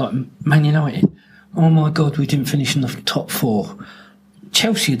whinging, like Man United. Oh my God, we didn't finish in the top 4.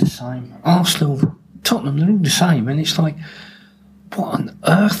 Chelsea are the same. Arsenal, Tottenham, they're all the same. And it's like, what on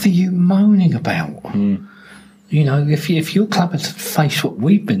earth are you moaning about? If your club has faced what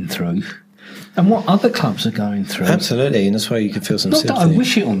we've been through, and what other clubs are going through. Absolutely, and that's why you can feel some sympathy. Not that I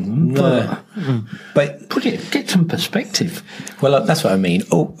wish it on them, but get some perspective. Well, that's what I mean.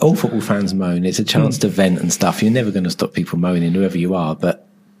 All football fans moan. It's a chance to vent and stuff. You're never going to stop people moaning, whoever you are, but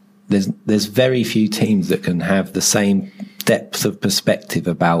there's very few teams that can have the same depth of perspective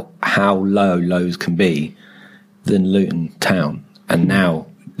about how low lows can be than Luton Town, and now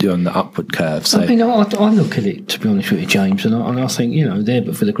you're on the upward curve. So I look at it, to be honest with you, James, and I think, there,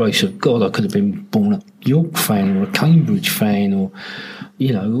 but for the grace of God, I could have been born a York fan or a Cambridge fan, or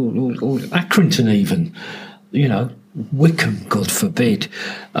or Accrington even, Wickham, God forbid,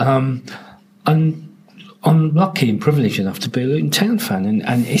 and I'm lucky and privileged enough to be a Luton Town fan,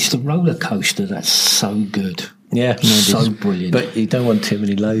 and it's the roller coaster that's so good. Yeah, so brilliant. But you don't want too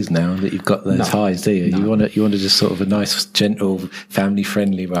many lows now that you've got those highs, do you? No. You want to just sort of a nice, gentle,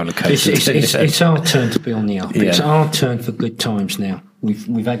 family-friendly roller coaster. It's our turn to be on the up. Yeah. It's our turn for good times now.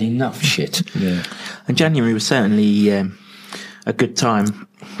 We've had enough shit. Yeah, and January was certainly a good time,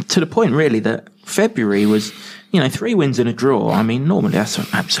 to the point really that February was 3 wins and a draw. I mean, normally that's an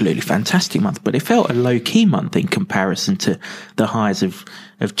absolutely fantastic month, but it felt a low-key month in comparison to the highs of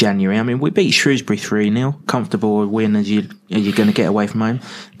January. I mean, we beat Shrewsbury 3-0, comfortable win as you're going to get away from home.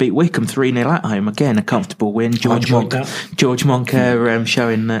 Beat Wickham 3-0 at home, again a comfortable win. George Monker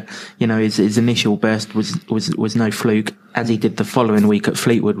showing that his initial burst was no fluke, as he did the following week at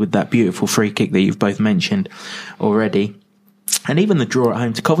Fleetwood with that beautiful free kick that you've both mentioned already. And even the draw at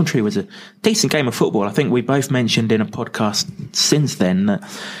home to Coventry was a decent game of football. I think we both mentioned in a podcast since then that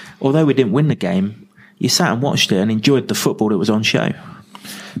although we didn't win the game, you sat and watched it and enjoyed the football that was on show.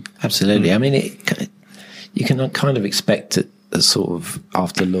 Absolutely. I mean, you can kind of expect a sort of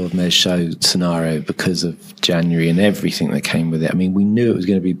after Lord Mayor's Show scenario because of January and everything that came with it. I mean, we knew it was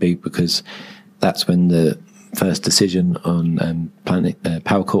going to be big because that's when the first decision on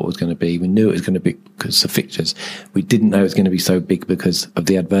Power Court was going to be. We knew it was going to be because of fixtures. We didn't know it was going to be so big because of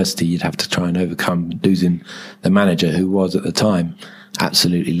the adversity you'd have to try and overcome, losing the manager who was at the time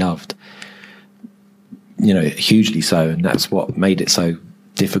absolutely loved, hugely so, and that's what made it so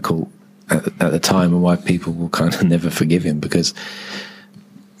difficult at the time and why people will kind of never forgive him because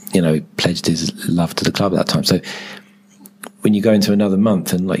he pledged his love to the club at that time. So when you go into another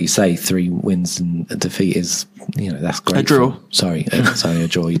month and, like you say, 3 wins and a defeat is, that's great. A draw. Sorry, a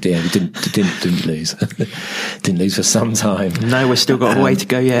draw. We didn't lose. Didn't lose for some time. No, we've still got a way to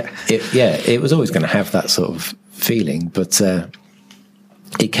go yet. It was always going to have that sort of feeling, but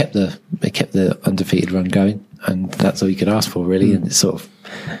it kept the undefeated run going, and that's all you could ask for, really. And it's sort of,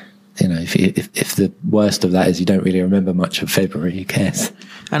 if the worst of that is you don't really remember much of February, who cares?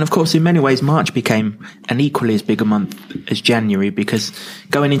 And of course, in many ways, March became an equally as big a month as January, because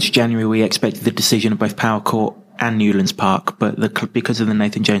going into January, we expected the decision of both Power Court and Newlands Park, but because of the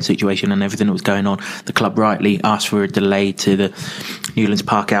Nathan Jones situation and everything that was going on, the club rightly asked for a delay to the Newlands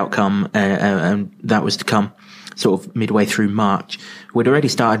Park outcome, and that was to come sort of midway through March. We'd already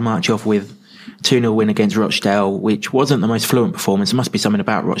started March off with 2-0 win against Rochdale, which wasn't the most fluent performance. There must be something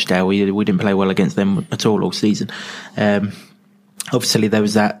about Rochdale. We didn't play well against them at all season. Obviously, there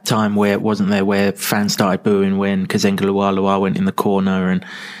was that time where it wasn't there, where fans started booing when Kazenga Lualua went in the corner and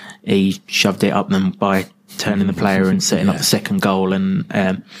he shoved it up them by turning the player and setting up the second goal.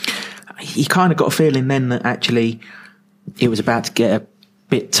 And he kind of got a feeling then that actually it was about to get a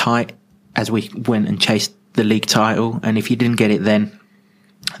bit tight as we went and chased the league title. And if you didn't get it then,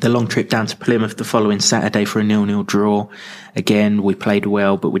 the long trip down to Plymouth the following Saturday for a 0-0 draw. Again, we played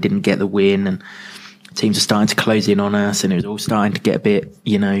well, but we didn't get the win, and teams are starting to close in on us, and it was all starting to get a bit,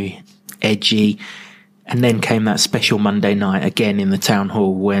 edgy. And then came that special Monday night again in the town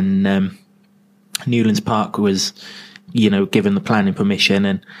hall when Newlands Park was, given the planning permission,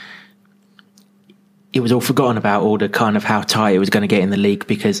 and it was all forgotten about all the kind of how tight it was going to get in the league,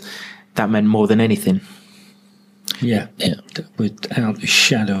 because that meant more than anything. Yeah, without a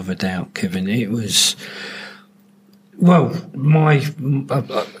shadow of a doubt, Kevin. It was, well, I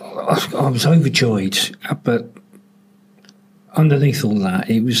was overjoyed, but underneath all that,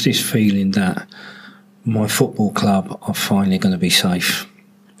 it was this feeling that my football club are finally going to be safe.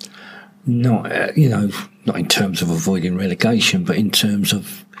 Not, not in terms of avoiding relegation, but in terms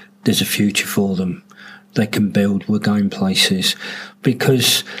of there's a future for them. They can build, we're going places.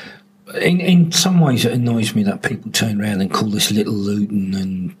 Because in some ways it annoys me that people turn around and call us Little Luton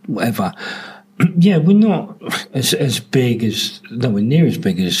and whatever. Yeah, we're not as big as, nowhere near as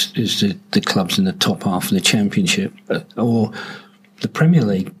big as the clubs in the top half of the Championship or the Premier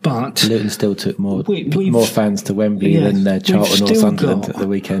League, but Luton still took more fans to Wembley than Charlton or Sunderland at the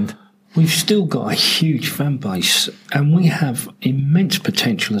weekend. We've still got a huge fan base, and we have immense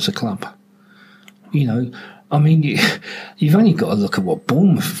potential as a club. I mean, you've only got to look at what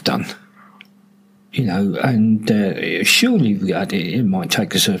Bournemouth have done. And surely it might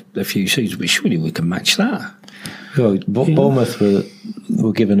take us a few seasons, but surely we can match that. Well, Bournemouth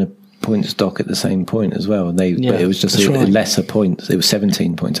were given a points dock at the same point as well, and but it was just lesser points. It was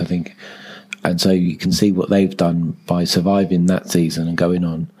 17 points, I think. And so you can see what they've done by surviving that season and going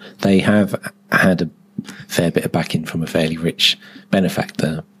on. They have had a fair bit of backing from a fairly rich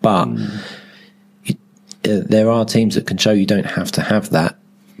benefactor, but there are teams that can show you don't have to have that.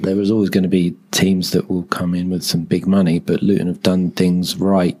 There is always going to be teams that will come in with some big money, but Luton have done things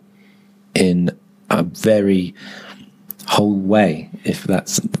right in a very whole way, if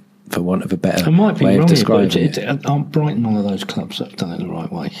that's for want of a better way of describing it. Aren't Brighton one of those clubs that have done it the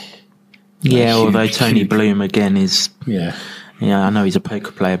right way? Yeah, although Tony Bloom again is... Yeah, I know he's a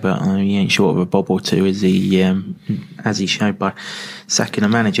poker player, but he ain't short of a bob or two, as he showed by sacking a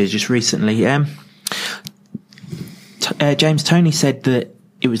manager just recently. James, Tony said that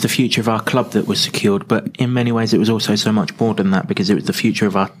it was the future of our club that was secured, but in many ways it was also so much more than that, because it was the future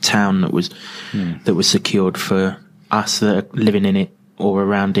of our town that was secured for us that are living in it or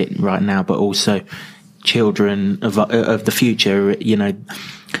around it right now, but also children of the future. You know,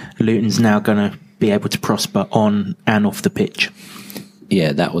 Luton's now going to be able to prosper on and off the pitch.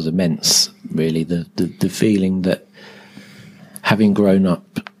 Yeah, that was immense, really. The feeling that, having grown up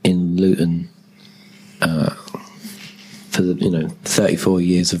in Luton for the 34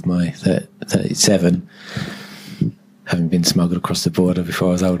 years of my 37, having been smuggled across the border before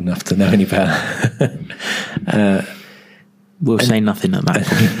I was old enough to know any better. We'll say nothing at that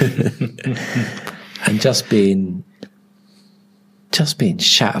point. And just being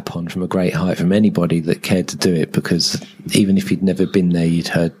shat upon from a great height from anybody that cared to do it, because even if you'd never been there, you'd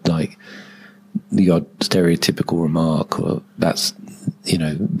heard like the odd stereotypical remark, or that's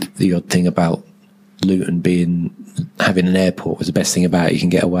the odd thing about Luton having an airport was the best thing about it, you can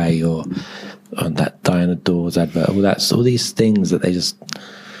get away, or on that Diana Dawes advert, all these things that they just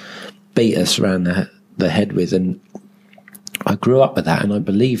beat us around the head with. And I grew up with that, and I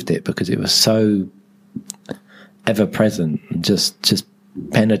believed it because it was so ever present and just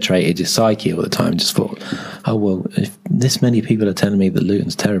penetrated your psyche all the time. Just thought, oh well, if this many people are telling me that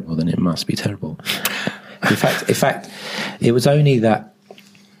Luton's terrible, then it must be terrible. In fact, it was only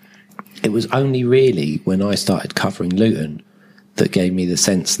really when I started covering Luton that gave me the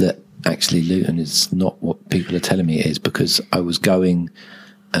sense that actually Luton is not what people are telling me it is, because I was going,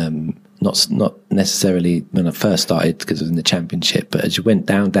 not necessarily when I first started because I was in the Championship, but as you went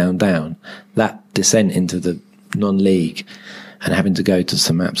down, that descent into the non-league and having to go to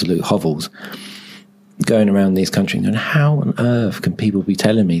some absolute hovels, going around these countries and how on earth can people be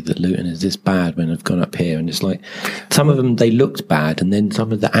telling me that Luton is this bad when I've gone up here? And it's like, some of them, they looked bad, and then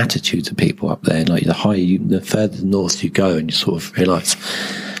some of the attitudes of people up there, like the further north you go, and you sort of realise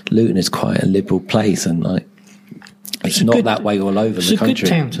Luton is quite a liberal place, and like it's not that way all over the country. It's a good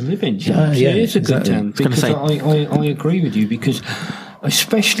town to live in. Yeah, it is a good town. Because I agree with you, because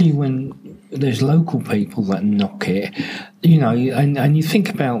especially when there's local people that knock it, and you think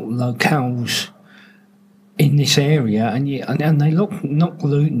about locales in this area, and they knock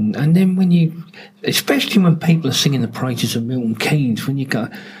Luton, and then especially when people are singing the praises of Milton Keynes, when you go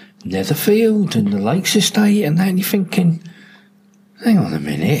Netherfield and the Lakes Estate and that, and you're thinking, hang on a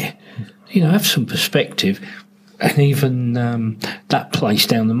minute, have some perspective. And even that place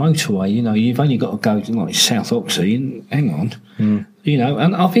down the motorway, you've only got to go to like South Oxley, and hang on,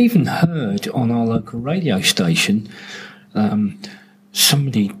 and I've even heard on our local radio station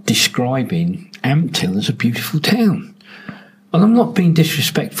somebody describing Ampthill as a beautiful town. And I'm not being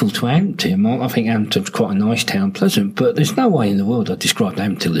disrespectful to Ampthill. I think Ampthill's quite a nice town, pleasant, but there's no way in the world I'd describe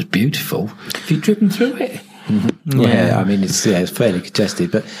Ampthill as beautiful. Have you driven through it? Mm-hmm. Yeah, I mean, it's fairly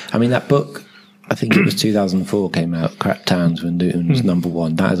congested, but I mean, that book, I think it was 2004 came out, Crap Towns, when Luton was number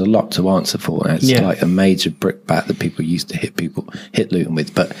one. That has a lot to answer for. It's like a major brickbat that people used to hit Luton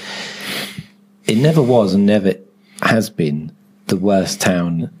with, but it never was and never has been the worst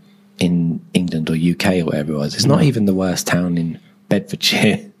town in England or UK or wherever it was. It's not even the worst town in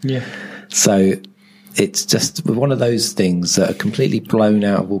Bedfordshire. Yeah. So it's just one of those things that are completely blown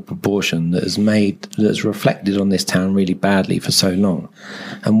out of all proportion, that's reflected on this town really badly for so long.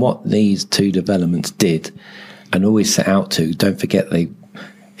 And what these two developments did and always set out to, don't forget,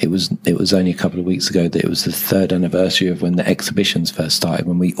 it was only a couple of weeks ago that it was the 3rd anniversary of when the exhibitions first started,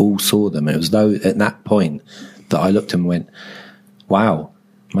 when we all saw them. It was though at that point that I looked and went, wow,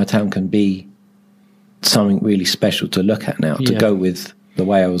 my town can be something really special to look at now, to go with the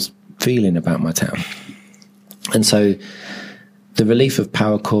way I was feeling about my town. And so the relief of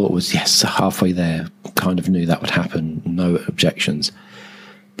Power Court was, yes, halfway there, kind of knew that would happen, no objections.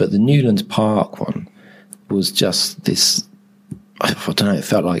 But the Newlands Park one was just this, I don't know, it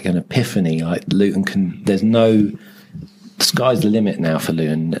felt like an epiphany, like Luton the sky's the limit now for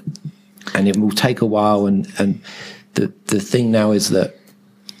Luton, and it will take a while, and the thing now is that,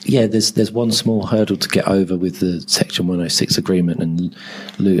 there's one small hurdle to get over with the Section 106 agreement, and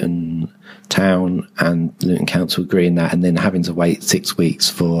Luton Town and Luton Council agreeing that, and then having to wait 6 weeks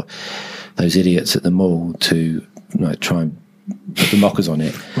for those idiots at the mall to try and put the mockers on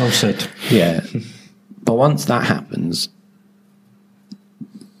it. Well said. Yeah. But once that happens,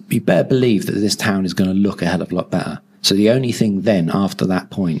 you better believe that this town is going to look a hell of a lot better. So the only thing then after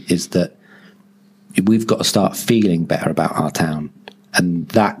that point is that we've got to start feeling better about our town. And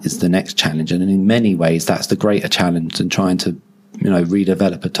that is the next challenge. And in many ways, that's the greater challenge than trying to,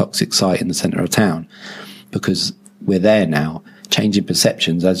 redevelop a toxic site in the centre of town. Because we're there now, changing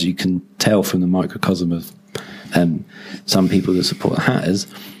perceptions, as you can tell from the microcosm of some people that support the Hatters,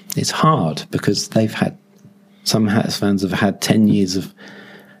 it's hard because some Hatters fans have had 10 years of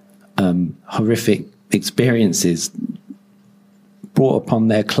horrific experiences brought upon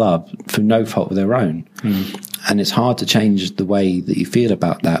their club through no fault of their own. And it's hard to change the way that you feel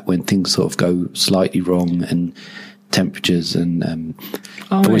about that when things sort of go slightly wrong and temperatures and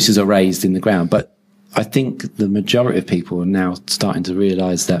voices are raised in the ground. But I think the majority of people are now starting to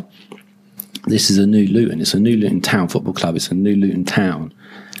realise that this is a new Luton. It's a new Luton Town Football Club. It's a new Luton Town.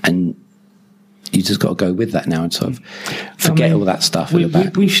 And you just got to go with that now and sort of forget all that stuff.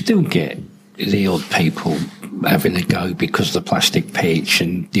 We still get the odd people having a go because of the plastic pitch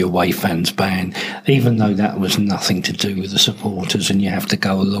and the away fans ban, even though that was nothing to do with the supporters, and you have to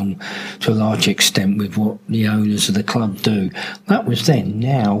go along to a large extent with what the owners of the club do. That was then.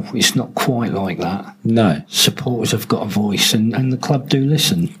 Now it's not quite like that. No. Supporters have got a voice, and the club do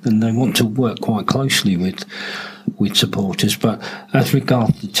listen, and they want to work quite closely with supporters. But as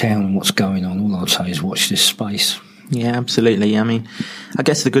regards the town and what's going on, all I'd say is watch this space. Yeah, absolutely. I mean, I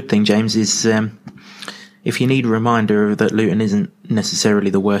guess the good thing, James, is if you need a reminder that Luton isn't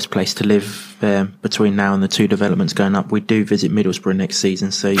necessarily the worst place to live between now and the two developments going up, we do visit Middlesbrough next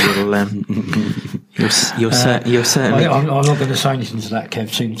season, so you'll certainly. I'm not going to say anything to that,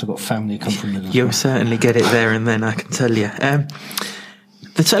 Kev. Since I've got family come from Middlesbrough, you'll certainly get it there and then, I can tell you.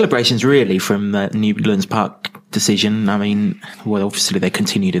 The celebrations really from the Newlands Park decision, I mean, well, obviously they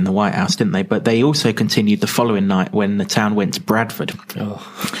continued in the White House, didn't they? But they also continued the following night when the town went to Bradford.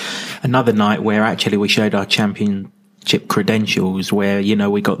 Another night where actually we showed our championship credentials, where, you know,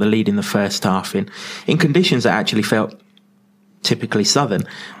 we got the lead in the first half in conditions that actually felt typically southern,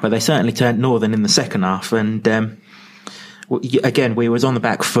 but they certainly turned northern in the second half. And again, we was on the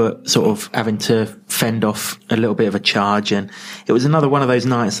back foot, sort of having to fend off a little bit of a charge, and it was another one of those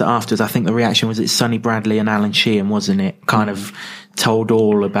nights that afterwards, I think the reaction was it's Sonny Bradley and Alan Sheehan, wasn't it? Kind of told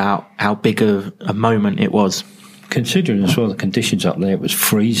all about how big a moment it was. Considering as well the conditions up there, it was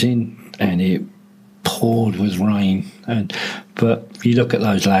freezing and it poured with rain. But you look at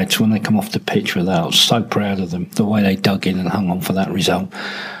those lads when they come off the pitch with that, I was so proud of them, the way they dug in and hung on for that result.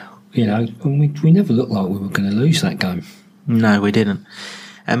 You know, and we never looked like we were going to lose that game. No, we didn't.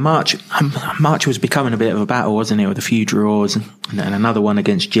 And March was becoming a bit of a battle, wasn't it, with a few draws and another one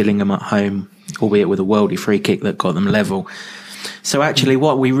against Gillingham at home, albeit with a worldie free kick that got them level. So actually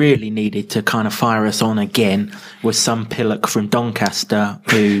what we really needed to kind of fire us on again was some pillock from Doncaster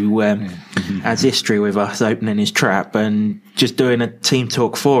who has history with us opening his trap and just doing a team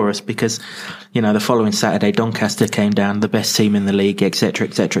talk for us, because, you know, the following Saturday Doncaster came down, the best team in the league, etc.,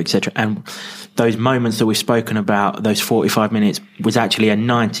 etc., etc. And those moments that we've spoken about, those 45 minutes, was actually a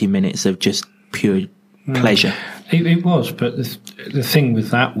 90 minutes of just pure pleasure. It was, but the thing with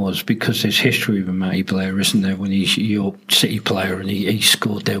that was because there's history with Matty Blair, isn't there, when he's your City player and he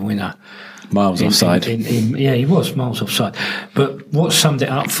scored their winner. Miles offside. Yeah, he was miles offside. But what summed it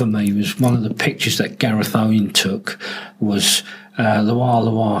up for me was one of the pictures that Gareth Owen took was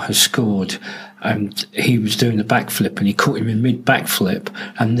Loire has scored, and he was doing the backflip and he caught him in mid backflip,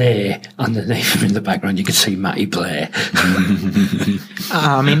 and there underneath him in the background you could see Matty Blair.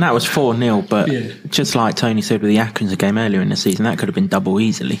 I mean, that was 4-0, but just like Tony said with the Accrington game earlier in the season, that could have been double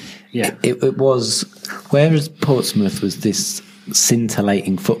easily. Yeah, it was. Whereas Portsmouth was this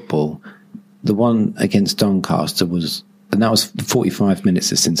scintillating football, the one against Doncaster was, and that was 45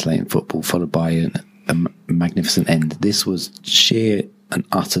 minutes of scintillating football followed by a magnificent end. This was sheer and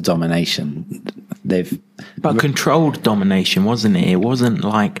utter domination. But controlled domination, wasn't it? It wasn't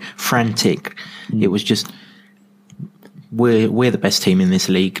like frantic. It was just we're the best team in this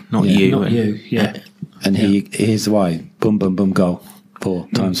league, not you. Not you. Yeah. And here's why. Boom, boom, boom, goal. 4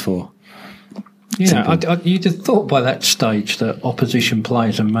 times 4. Yeah, you'd have thought by that stage that opposition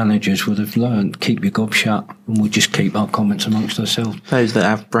players and managers would have learned keep your gob shut and we'll just keep our comments amongst ourselves. Those that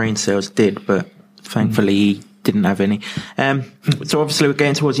have brain cells did, but thankfully he didn't have any. So obviously we're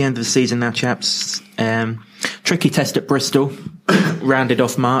getting towards the end of the season now, chaps. Tricky test at Bristol. Rounded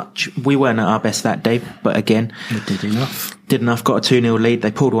off March. We weren't at our best that day, but again, we did enough. Got a 2-0 lead.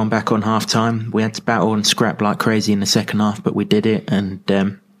 They pulled one back on half time. We had to battle and scrap like crazy in the second half, but we did it.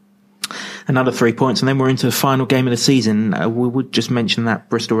 And another 3 points, and then we're into the final game of the season. We would just mention that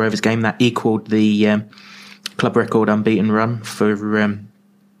Bristol Rovers game that equalled the club record unbeaten run for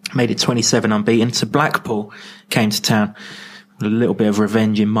made it 27 unbeaten. So Blackpool came to town with a little bit of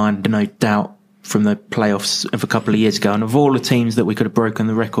revenge in mind, no doubt, from the playoffs of a couple of years ago. And of all the teams that we could have broken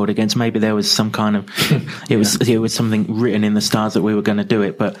the record against, maybe there was some kind of it was something written in the stars that we were going to do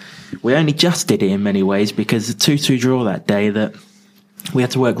it, but we only just did it in many ways, because the 2-2 draw that day that we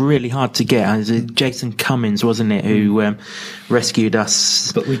had to work really hard to get. It was Jason Cummins, wasn't it, who rescued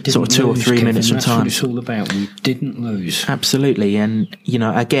us but we didn't sort of 2 or 3 Kevin, minutes from that's time. what it's all about. We didn't lose. Absolutely. And,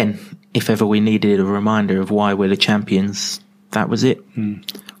 again, if ever we needed a reminder of why we're the champions, that was it.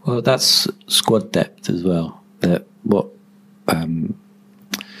 Well, that's squad depth as well. That what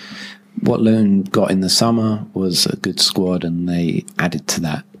Luton got in the summer was a good squad, and they added to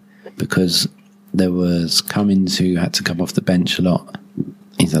that because there was Cummins who had to come off the bench a lot.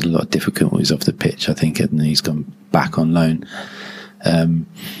 He's had a lot of difficulties off the pitch, I think, and he's gone back on loan.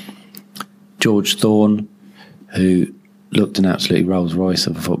 George Thorne, who looked an absolutely Rolls Royce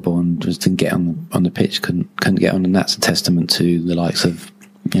of a football and just didn't get on the pitch, couldn't get on, and that's a testament to the likes of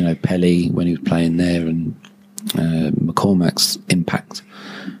Pelly when he was playing there, and McCormack's impact.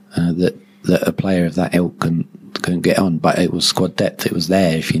 That a player of that ilk couldn't get on, but it was squad depth. It was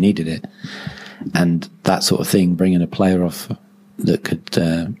there if you needed it, and that sort of thing. Bringing a player off that could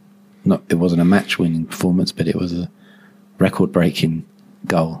it wasn't a match-winning performance, but it was a record-breaking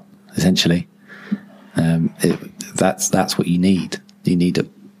goal essentially. That's what you need. You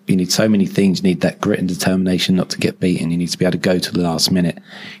need so many things. You need that grit and determination not to get beaten. You need to be able to go to the last minute.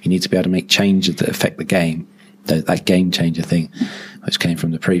 You need to be able to make changes that affect the game. That game changer thing, which came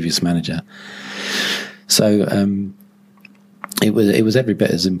from the previous manager. So it was every bit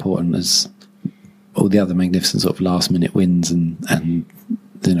as important as all the other magnificent sort of last minute wins and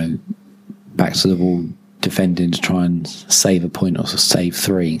back to the wall defending to try and save a point or save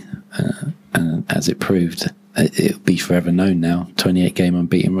 3. And as it proved, it'll be forever known now. 28 game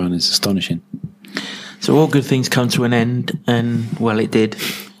unbeaten run is astonishing. So all good things come to an end, and well, it did.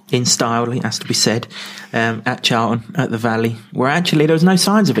 In style, it has to be said, at Charlton, at the Valley, where actually there was no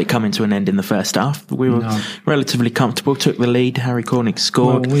signs of it coming to an end in the first half. We were relatively comfortable, took the lead, Harry Cornick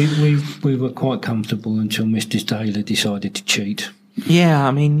scored. Well, we were quite comfortable until Mr. Taylor decided to cheat. Yeah,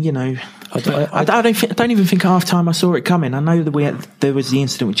 I mean, I don't even think at half time I saw it coming. I know that there was the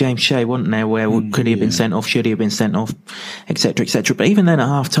incident with James Shea, wasn't there, where could he have been sent off, should he have been sent off, etc., etc. But even then at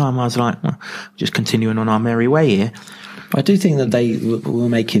half time I was like, well, just continuing on our merry way here. I do think that they were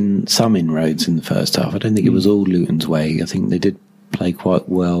making some inroads in the first half. I don't think it was all Luton's way. I think they did play quite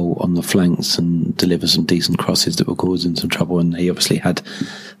well on the flanks and deliver some decent crosses that were causing some trouble, and he obviously had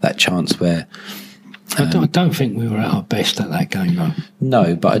that chance where... I don't think we were at our best at that game, though.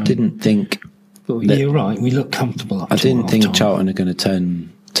 No, but I didn't think... You're right, we looked comfortable up I didn't think time. Charlton are going to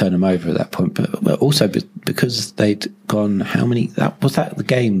turn them over at that point, but also because they'd gone... How many... Was that the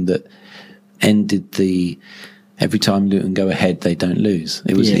game that ended the... Every time Luton go ahead, they don't lose.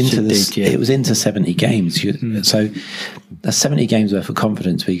 It was It was into 70 games. So that's 70 games worth of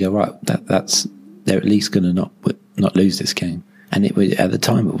confidence where you go, right, that's they're at least going to not lose this game. And at the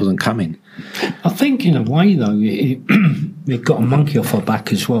time, it wasn't coming. I think in a way, though, it got a monkey off our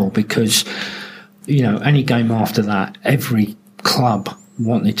back as well, because any game after that, every club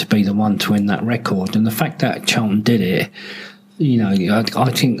wanted to be the one to win that record, and the fact that Charlton did it,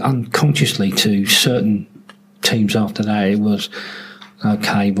 I think unconsciously to certain teams after that, it was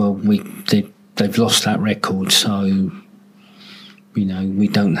okay. Well, they've lost that record, so we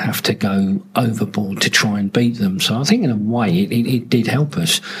don't have to go overboard to try and beat them. So I think in a way it did help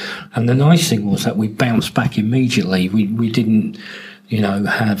us. And the nice thing was that we bounced back immediately. We didn't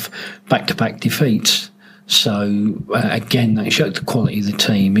have back-to-back defeats. So again, that showed the quality of the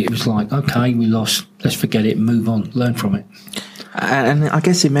team. It was like, okay, we lost, let's forget it, move on, learn from it. And I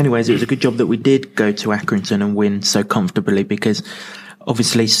guess in many ways it was a good job that we did go to Accrington and win so comfortably, because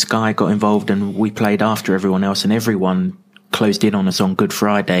obviously Sky got involved and we played after everyone else, and everyone closed in on us on Good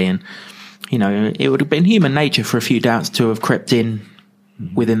Friday, and it would have been human nature for a few doubts to have crept in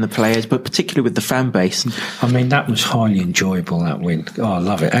within the players, but particularly with the fan base. I mean, that was highly enjoyable, that win. I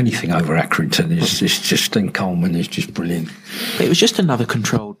love it. Anything over Accrington is just in Coleman is just brilliant. It was just another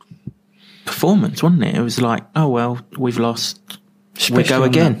controlled performance, wasn't it? It was like, oh well, we've lost, we go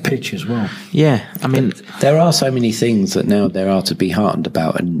again. That pitch as well. Yeah, I mean, there are so many things that now there are to be heartened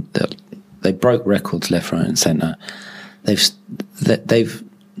about, and they broke records left, right, and centre. They've,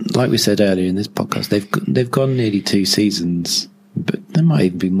 like we said earlier in this podcast, they've gone nearly 2 seasons, but there might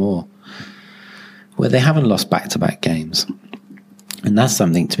even be more, where they haven't lost back-to-back games, and that's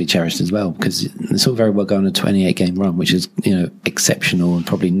something to be cherished as well, because it's all very well going a 28-game run, which is exceptional and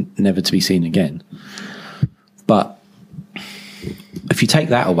probably never to be seen again. But if you take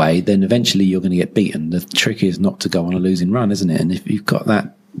that away, then eventually you're going to get beaten. The trick is not to go on a losing run, isn't it? And if you've got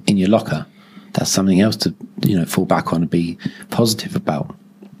that in your locker, that's something else to fall back on and be positive about.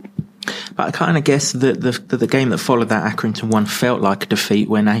 But I kind of guess that the game that followed that Accrington one felt like a defeat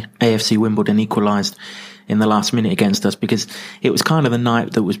when AFC Wimbledon equalised in the last minute against us, because it was kind of the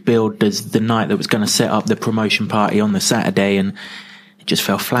night that was billed as the night that was going to set up the promotion party on the Saturday, and it just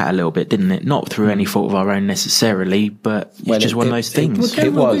fell flat a little bit, didn't it? Not through any fault of our own necessarily, but it's just one of those things.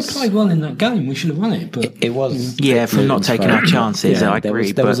 We played well in that game. We should have won it, but it was. Yeah, from not taking our chances. I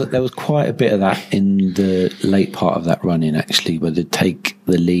agree. There was quite a bit of that in the late part of that run-in, actually, where they'd take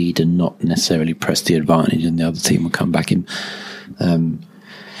the lead and not necessarily press the advantage, and the other team would come back in.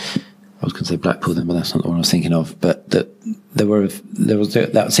 I was going to say Blackpool then, but that's not the one I was thinking of. But that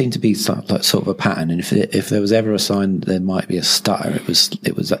seemed to be sort of a pattern. And if there was ever a sign there might be a stutter, it was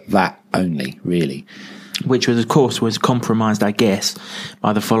that only, really. Which was, of course, was compromised, I guess,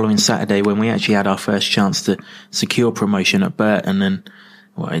 by the following Saturday when we actually had our first chance to secure promotion at Burton, and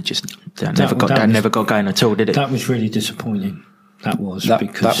it just never got going at all, did it? That was really disappointing. That was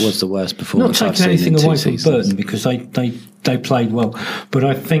the worst performance I've seen in 2 seasons. Not taking anything away from Burton, because they played well, but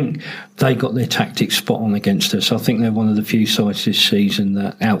I think they got their tactics spot on against us. I think they're one of the few sides this season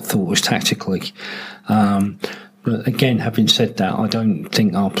that outthought us tactically. But again, having said that, I don't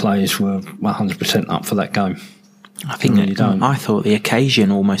think our players were 100% up for that game. I think I thought the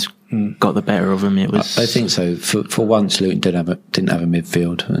occasion almost got the better of them. It was. I think so. For once, Luton didn't have a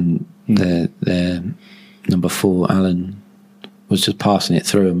midfield, and their number 4, Alan, was just passing it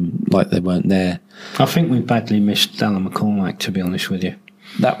through them like they weren't there. I think we badly missed Alan McCormack, to be honest with you.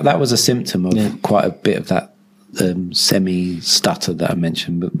 That was a symptom of quite a bit of that semi-stutter that I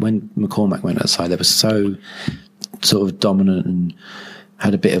mentioned. But when McCormack went outside, they were so sort of dominant and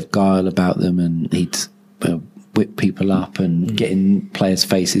had a bit of guile about them, and he'd whip people up and get in players'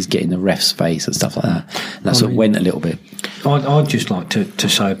 faces, get in the ref's face and stuff like that. And that sort of went a little bit. I'd just like to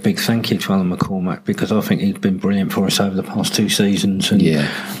say a big thank you to Alan McCormack, because I think he's been brilliant for us over the past 2 seasons, and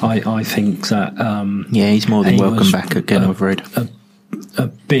I think that he's more than welcome back at Kenilworth Road. A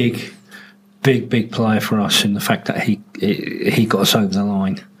big player for us in the fact that he got us over the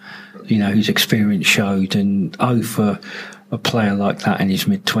line. You know, his experience showed, and for a player like that in his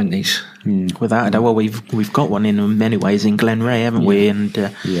mid-20s. Without a doubt. Well, we've got one in many ways in Glen Ray, haven't we? And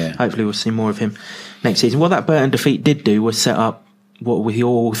hopefully we'll see more of him next season. What that Burton defeat did do was set up what we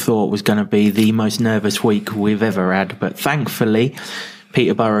all thought was going to be the most nervous week we've ever had. But thankfully,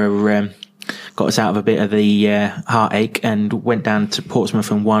 Peterborough got us out of a bit of the heartache and went down to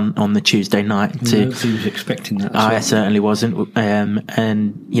Portsmouth and won on the Tuesday night. Nobody was expecting that. I certainly wasn't.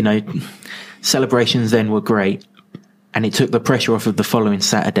 And, you know, celebrations then were great. And it took the pressure off of the following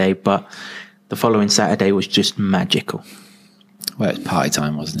Saturday, but the following Saturday was just magical. Well, it was party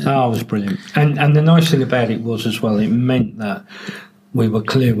time, wasn't it? Oh, it was brilliant. And the nice thing about it was as well, it meant that we were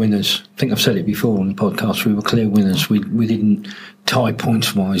clear winners. I think I've said it before on the podcast, we were clear winners. We didn't tie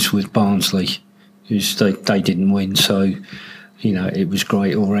points-wise with Barnsley, because they didn't win. So, you know, it was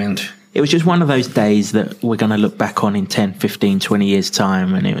great all round. It was just one of those days that we're going to look back on in 10, 15, 20 years'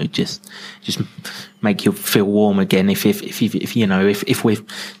 time, and it would just make you feel warm again. If we're,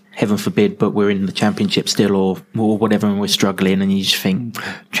 heaven forbid, but we're in the Championship still, or whatever, and we're struggling, and you just think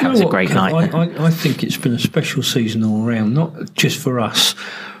that was a great night. I think it's been a special season all around, not just for us,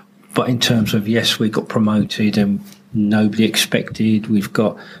 but in terms of, yes, we got promoted and nobody expected. We've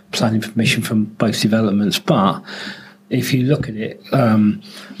got planning permission from both developments, but if you look at it,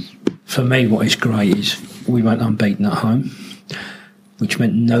 for me, what is great is we went unbeaten at home, which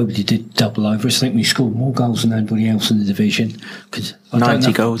meant nobody did double over us. I think we scored more goals than anybody else in the division.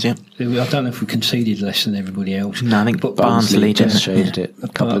 90 goals, yeah. I don't know if we conceded less than everybody else. No, I think Barnsley just shaded it. A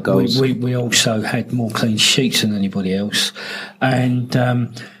couple of goals. We also had more clean sheets than anybody else. And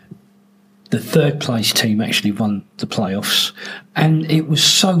the third place team actually won the playoffs. And it was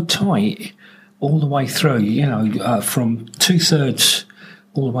so tight all the way through, you know, from 2/3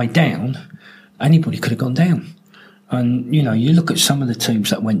 all the way down, anybody could have gone down. And, you know, you look at some of the teams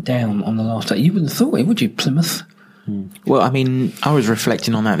that went down on the last day, you wouldn't have thought it, would you, Plymouth? Well, I mean, I was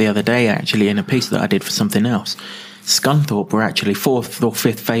reflecting on that the other day, actually, in a piece that I did for something else. Scunthorpe were actually 4th or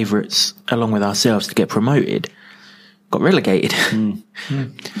 5th favourites, along with ourselves, to get promoted. Got relegated.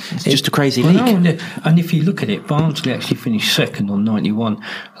 It's just a crazy league. And if you look at it, Barnsley actually finished 2nd on 91.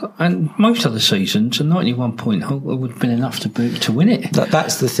 And most other seasons, a 91 point hold would have been enough to win it.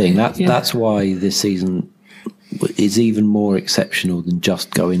 That's the thing. That's why this season is even more exceptional than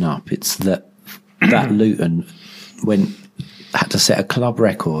just going up. It's that Luton had to set a club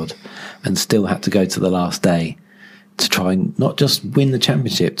record and still had to go to the last day to try and not just win the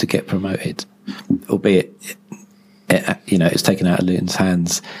Championship, to get promoted, albeit it's taken out of Luton's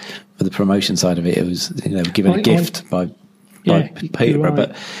hands. For the promotion side of it, it was given a gift by Peterborough,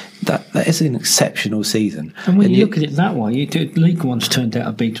 right. But that is an exceptional season. And when you look at it that way, League One's turned out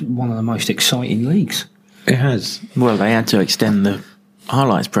to be one of the most exciting leagues. It has. Well, they had to extend the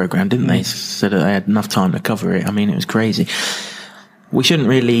highlights program, didn't they? So that they had enough time to cover it. I mean, it was crazy. We shouldn't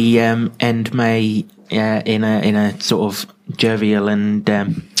really end May in a sort of jovial and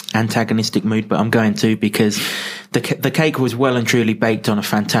antagonistic mood, but I'm going to, because the cake was well and truly baked on a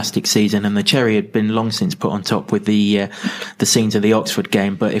fantastic season, and the cherry had been long since put on top with the scenes of the Oxford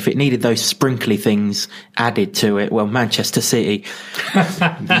game. But if it needed those sprinkly things added to it, well, Manchester City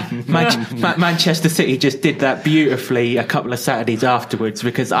Manchester City just did that beautifully a couple of Saturdays afterwards,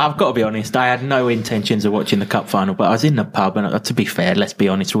 because I've got to be honest, I had no intentions of watching the cup final, but I was in the pub, and to be fair, let's be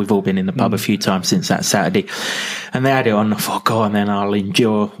honest, we've all been in the pub a few times since that Saturday, and they had it on. I thought, go on then, I'll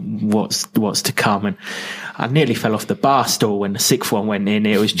endure what's to come. And I nearly fell off the bar stool when the sixth one went in.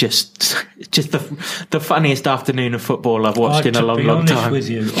 It was just the funniest afternoon of football I've watched in a long time. To be honest with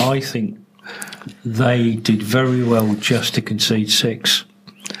you, I think they did very well just to concede 6.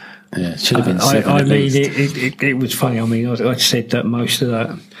 Yeah, it should have been 7 I at mean, least. it was funny. I mean, I said that most of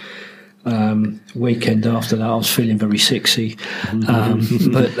that weekend after that, I was feeling very sexy.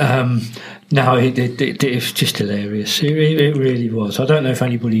 No, it was just hilarious. It really was. I don't know if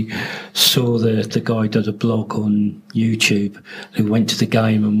anybody saw the guy did a blog on YouTube who went to the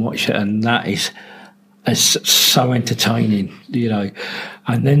game and watched it, and that is so entertaining, you know.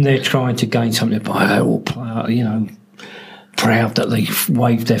 And then they're trying to gain something by they're all proud that they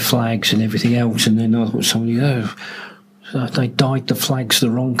waved their flags and everything else, and then I thought somebody, they dyed the flags the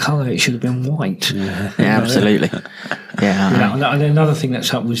wrong colour. It should have been white. Yeah, absolutely. Yeah. And another thing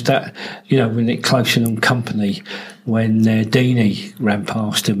that's up was that, you know, when Nick Closen and company, when Deeney ran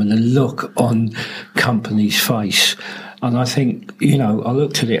past him, and the look on Company's face, and I think, you know, I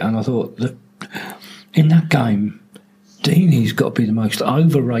looked at it and I thought that in that game, Deeney's got to be the most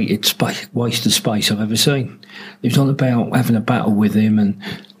overrated waste of space I've ever seen. It was on about having a battle with him, and,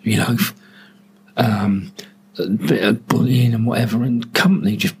 you know, a bit of bullying and whatever, and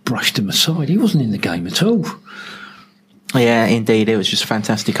Company just brushed him aside. He wasn't in the game at all. Yeah, indeed, it was just a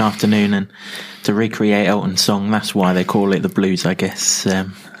fantastic afternoon, and to recreate Elton's song, that's why they call it the Blues, I guess.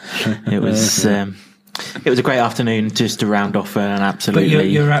 It was a great afternoon just to round off an absolutely. But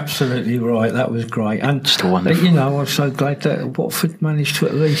you're absolutely right. That was great, and just wonderful. You know, I'm so glad that Watford managed to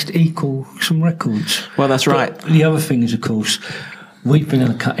at least equal some records. Well, that's right. But the other thing is, of course, we've been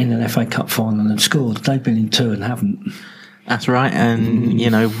in an FA Cup final and scored. They've been in 2 and haven't. That's right, and you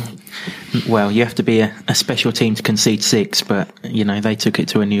know, well, you have to be a special team to concede 6, but you know, they took it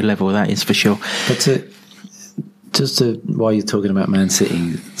to a new level. That is for sure. But while you're talking about Man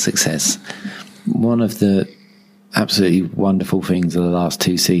City success, one of the absolutely wonderful things of the last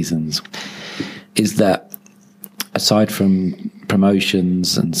 2 seasons is that, aside from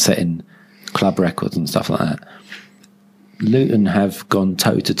promotions and setting club records and stuff like that, Luton have gone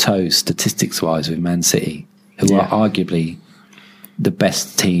toe-to-toe statistics-wise with Man City, who are arguably the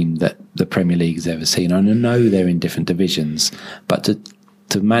best team that the Premier League has ever seen. And I know they're in different divisions, but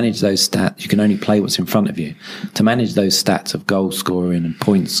to manage those stats, you can only play what's in front of you. To manage those stats of goal scoring and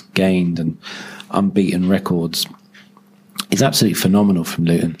points gained and unbeaten records is absolutely phenomenal from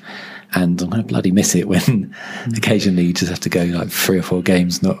Luton. And I'm going to bloody miss it when occasionally you just have to go like 3 or 4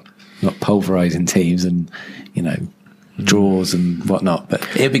 games not pulverising teams and, you know, draws and whatnot. But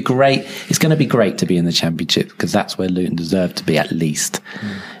it'd be great. It's going to be great to be in the Championship, because that's where Luton deserve to be, at least.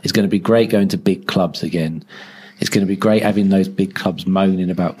 It's going to be great going to big clubs again. It's going to be great having those big clubs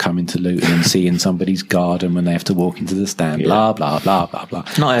moaning about coming to Luton and seeing somebody's garden when they have to walk into the stand. Blah, blah, blah, blah, blah.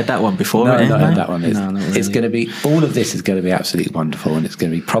 Not heard that one before. No, not heard that one. No, not really. It's going to be, all of this is going to be absolutely wonderful, and it's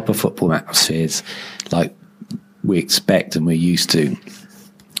going to be proper football atmospheres like we expect and we're used to.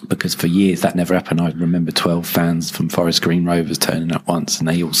 Because for years that never happened. I remember 12 fans from Forest Green Rovers turning up once, and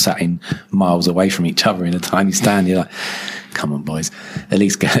they all sat in miles away from each other in a tiny stand. You're like, come on, boys, at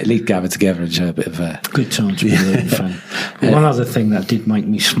least gather together and show a bit of a good time to be a Luton fan. One other thing that did make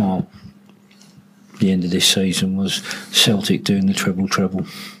me smile at the end of this season was Celtic doing the treble.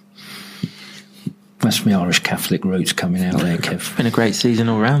 That's my Irish Catholic roots coming out there, Kev. Been a great season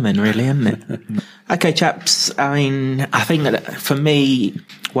all round then, really, hasn't it? Okay, chaps, I mean, I think that for me,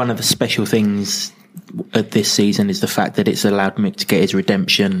 one of the special things of this season is the fact that it's allowed Mick to get his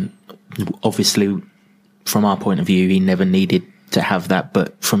redemption. Obviously, from our point of view, he never needed to have that,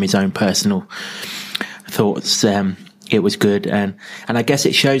 but from his own personal thoughts, it was good. And I guess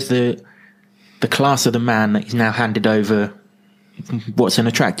it shows the class of the man that he's now handed over what's an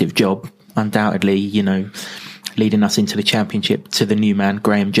attractive job, undoubtedly, you know, leading us into the Championship, to the new man,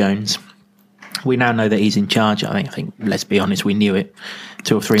 Graham Jones. we now know that he's in charge. I think, let's be honest, we knew it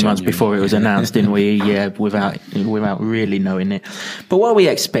 2 or 3 months before it was announced, didn't we? Yeah, without really knowing it. But what are we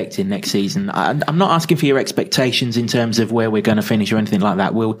expecting next season? I'm not asking for your expectations in terms of where we're going to finish or anything like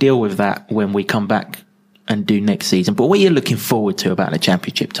that. We'll deal with that when we come back and do next season. But what are you looking forward to about the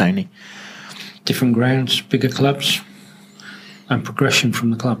Championship, Tony? Different grounds, bigger clubs, and progression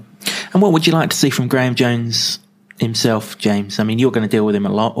from the club. And what would you like to see from Graham Jones himself, James? I mean, you're going to deal with him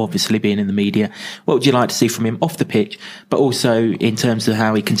a lot, obviously, being in the media. What would you like to see from him off the pitch, but also in terms of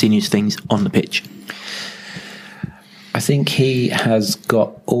how he continues things on the pitch? I think he has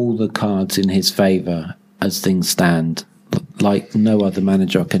got all the cards in his favour as things stand, like no other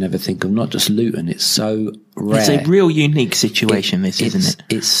manager I can ever think of. Not just Luton, it's so rare. It's a real unique situation, isn't it?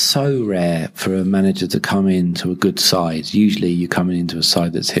 It's so rare for a manager to come into a good side. Usually you're coming into a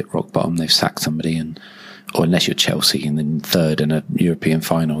side that's hit rock bottom, they've sacked somebody, or unless you're Chelsea and then third in a European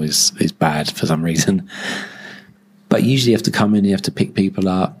final is bad for some reason. But usually you have to come in, you have to pick people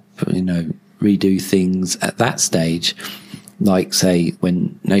up, redo things at that stage. Like, say,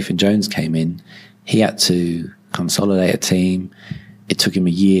 when Nathan Jones came in, he had to consolidate a team. It took him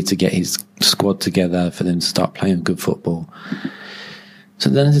a year to get his squad together for them to start playing good football. So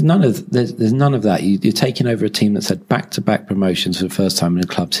then there's none of that. You're taking over a team that's had back-to-back promotions for the first time in the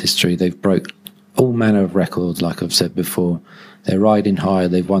club's history. They've broke all manner of records, like I've said before. They're riding high.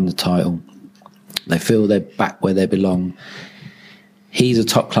 They've won the title. They feel they're back where they belong. He's a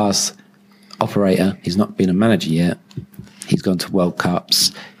top-class operator. He's not been a manager yet. He's gone to World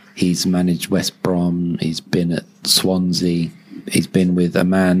Cups. He's managed West Brom. He's been at Swansea. He's been with a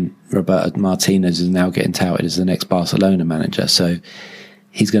man, Roberto Martinez, is now getting touted as the next Barcelona manager. So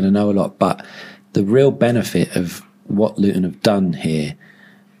he's going to know a lot. But the real benefit of what Luton have done here,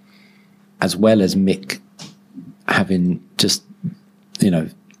 as well as Mick having just,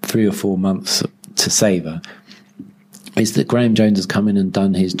 3 or 4 months to savour, is that Graham Jones has come in and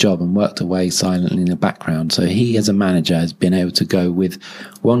done his job and worked away silently in the background. So he, as a manager, has been able to go with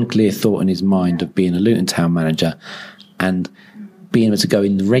one clear thought in his mind of being a Luton Town manager and being able to go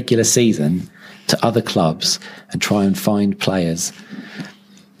in the regular season to other clubs and try and find players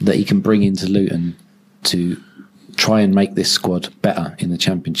that he can bring into Luton to try and make this squad better in the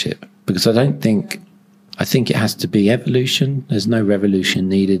Championship. Because I think it has to be evolution. There's no revolution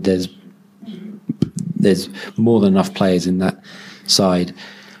needed. There's more than enough players in that side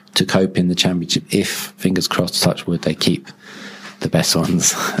to cope in the Championship if, fingers crossed, touch wood, they keep the best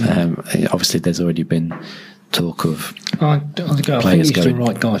ones. Obviously, there's already been talk of I think he's the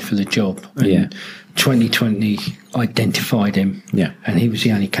right guy for the job. And 2020 identified him, and he was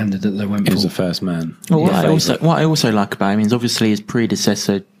the only candidate they went for. He was the first man. Well, what I also like about him is obviously his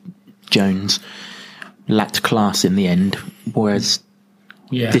predecessor, Jones, lacked class in the end, whereas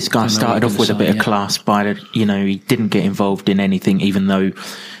this guy started off with a bit of class by he didn't get involved in anything, even though,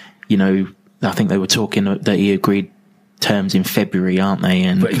 I think they were talking that he agreed terms in February, aren't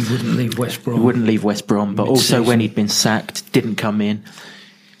they? But he wouldn't leave West Brom. He wouldn't leave West Brom, but also when he'd been sacked, didn't come in,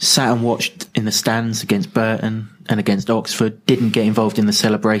 sat and watched in the stands against Burton and against Oxford, didn't get involved in the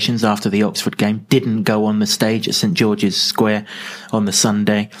celebrations after the Oxford game, didn't go on the stage at St George's Square on the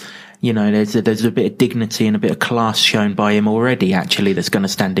Sunday. There's a bit of dignity and a bit of class shown by him already, actually, that's going to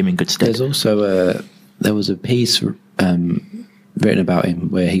stand him in good stead. There's also there was a piece written about him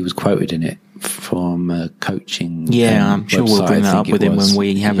where he was quoted in it from a coaching I'm sure we'll bring that up with him when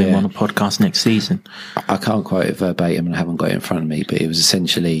we have him on a podcast next season. I can't quote it verbatim and I haven't got it in front of me, but it was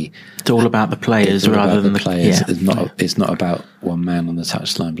essentially it's all about the players rather than the players. It's not about one man on the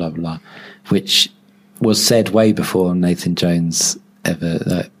touchline, blah blah blah, which was said way before Nathan Jones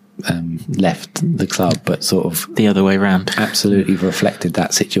ever left the club, but sort of the other way around absolutely reflected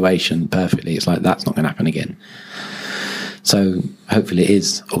that situation perfectly. It's like, that's not going to happen again. So hopefully it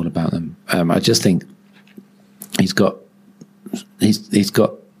is all about them. I just think he's got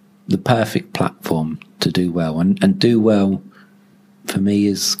the perfect platform to do well, and do well for me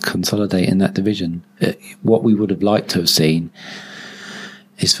is consolidating that division. What we would have liked to have seen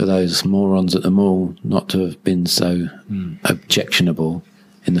is for those morons at the Mall not to have been so objectionable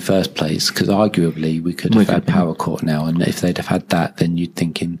in the first place, because arguably we could have had Power Court now, and if they'd have had that, then you'd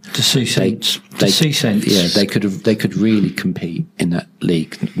think they could really compete in that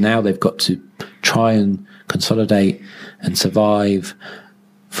league. Now they've got to try and consolidate and survive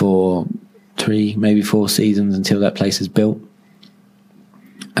for 3, maybe 4 seasons until that place is built.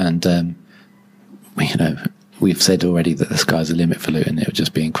 And we've said already that the sky's the limit for Luton. It would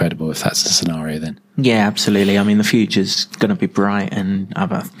just be incredible if that's the scenario then. Yeah, absolutely. I mean, the future's going to be bright, and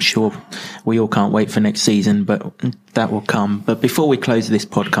I'm sure we all can't wait for next season, but that will come. But before we close this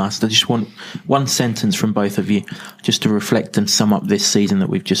podcast, I just want one sentence from both of you just to reflect and sum up this season that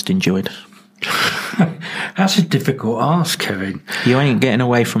we've just enjoyed. That's a difficult ask, Kevin. You ain't getting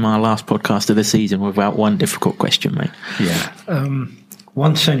away from our last podcast of the season without one difficult question, mate. Yeah.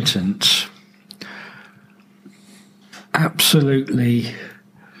 One sentence. Absolutely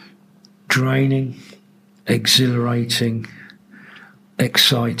draining, exhilarating,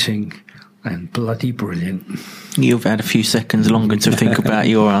 exciting, and bloody brilliant. You've had a few seconds longer to think about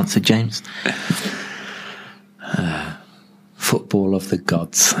your answer, James. Football of the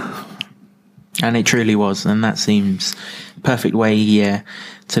gods. And it truly was, and that seems a perfect way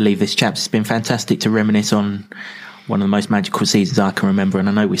to leave this, chaps. It's been fantastic to reminisce on one of the most magical seasons I can remember, and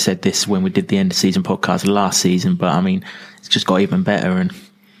I know we said this when we did the end of season podcast last season, but I mean, it's just got even better, and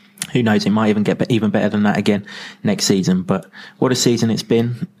who knows, it might even get even better than that again next season. But what a season it's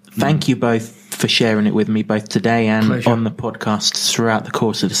been. Thank you both for sharing it with me, both today and Pleasure. on the podcast throughout the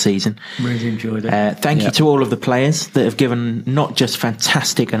course of the season. Really enjoyed it. Thank you to all of the players that have given not just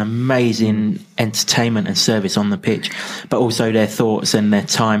fantastic and amazing entertainment and service on the pitch, but also their thoughts and their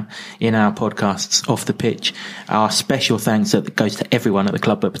time in our podcasts off the pitch. Our special thanks that goes to everyone at the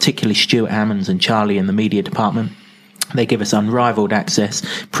club, but particularly Stuart Hammonds and Charlie in the media department. They give us unrivaled access,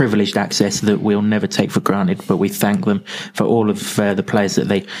 privileged access that we'll never take for granted, but we thank them for all of the players that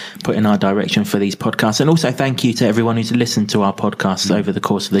they put in our direction for these podcasts. And also thank you to everyone who's listened to our podcasts over the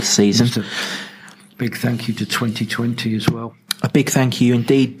course of this season. Just a big thank you to 2020 as well. A big thank you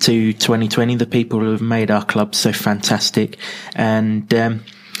indeed to 2020, the people who have made our club so fantastic. And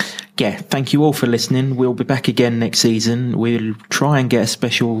thank you all for listening. We'll be back again next season. We'll try and get a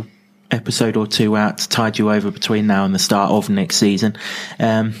special episode or two out to tide you over between now and the start of next season.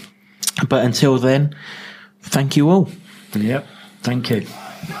 But until then, thank you all. Yep. Thank you.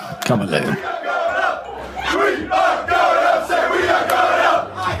 Come on, Luton.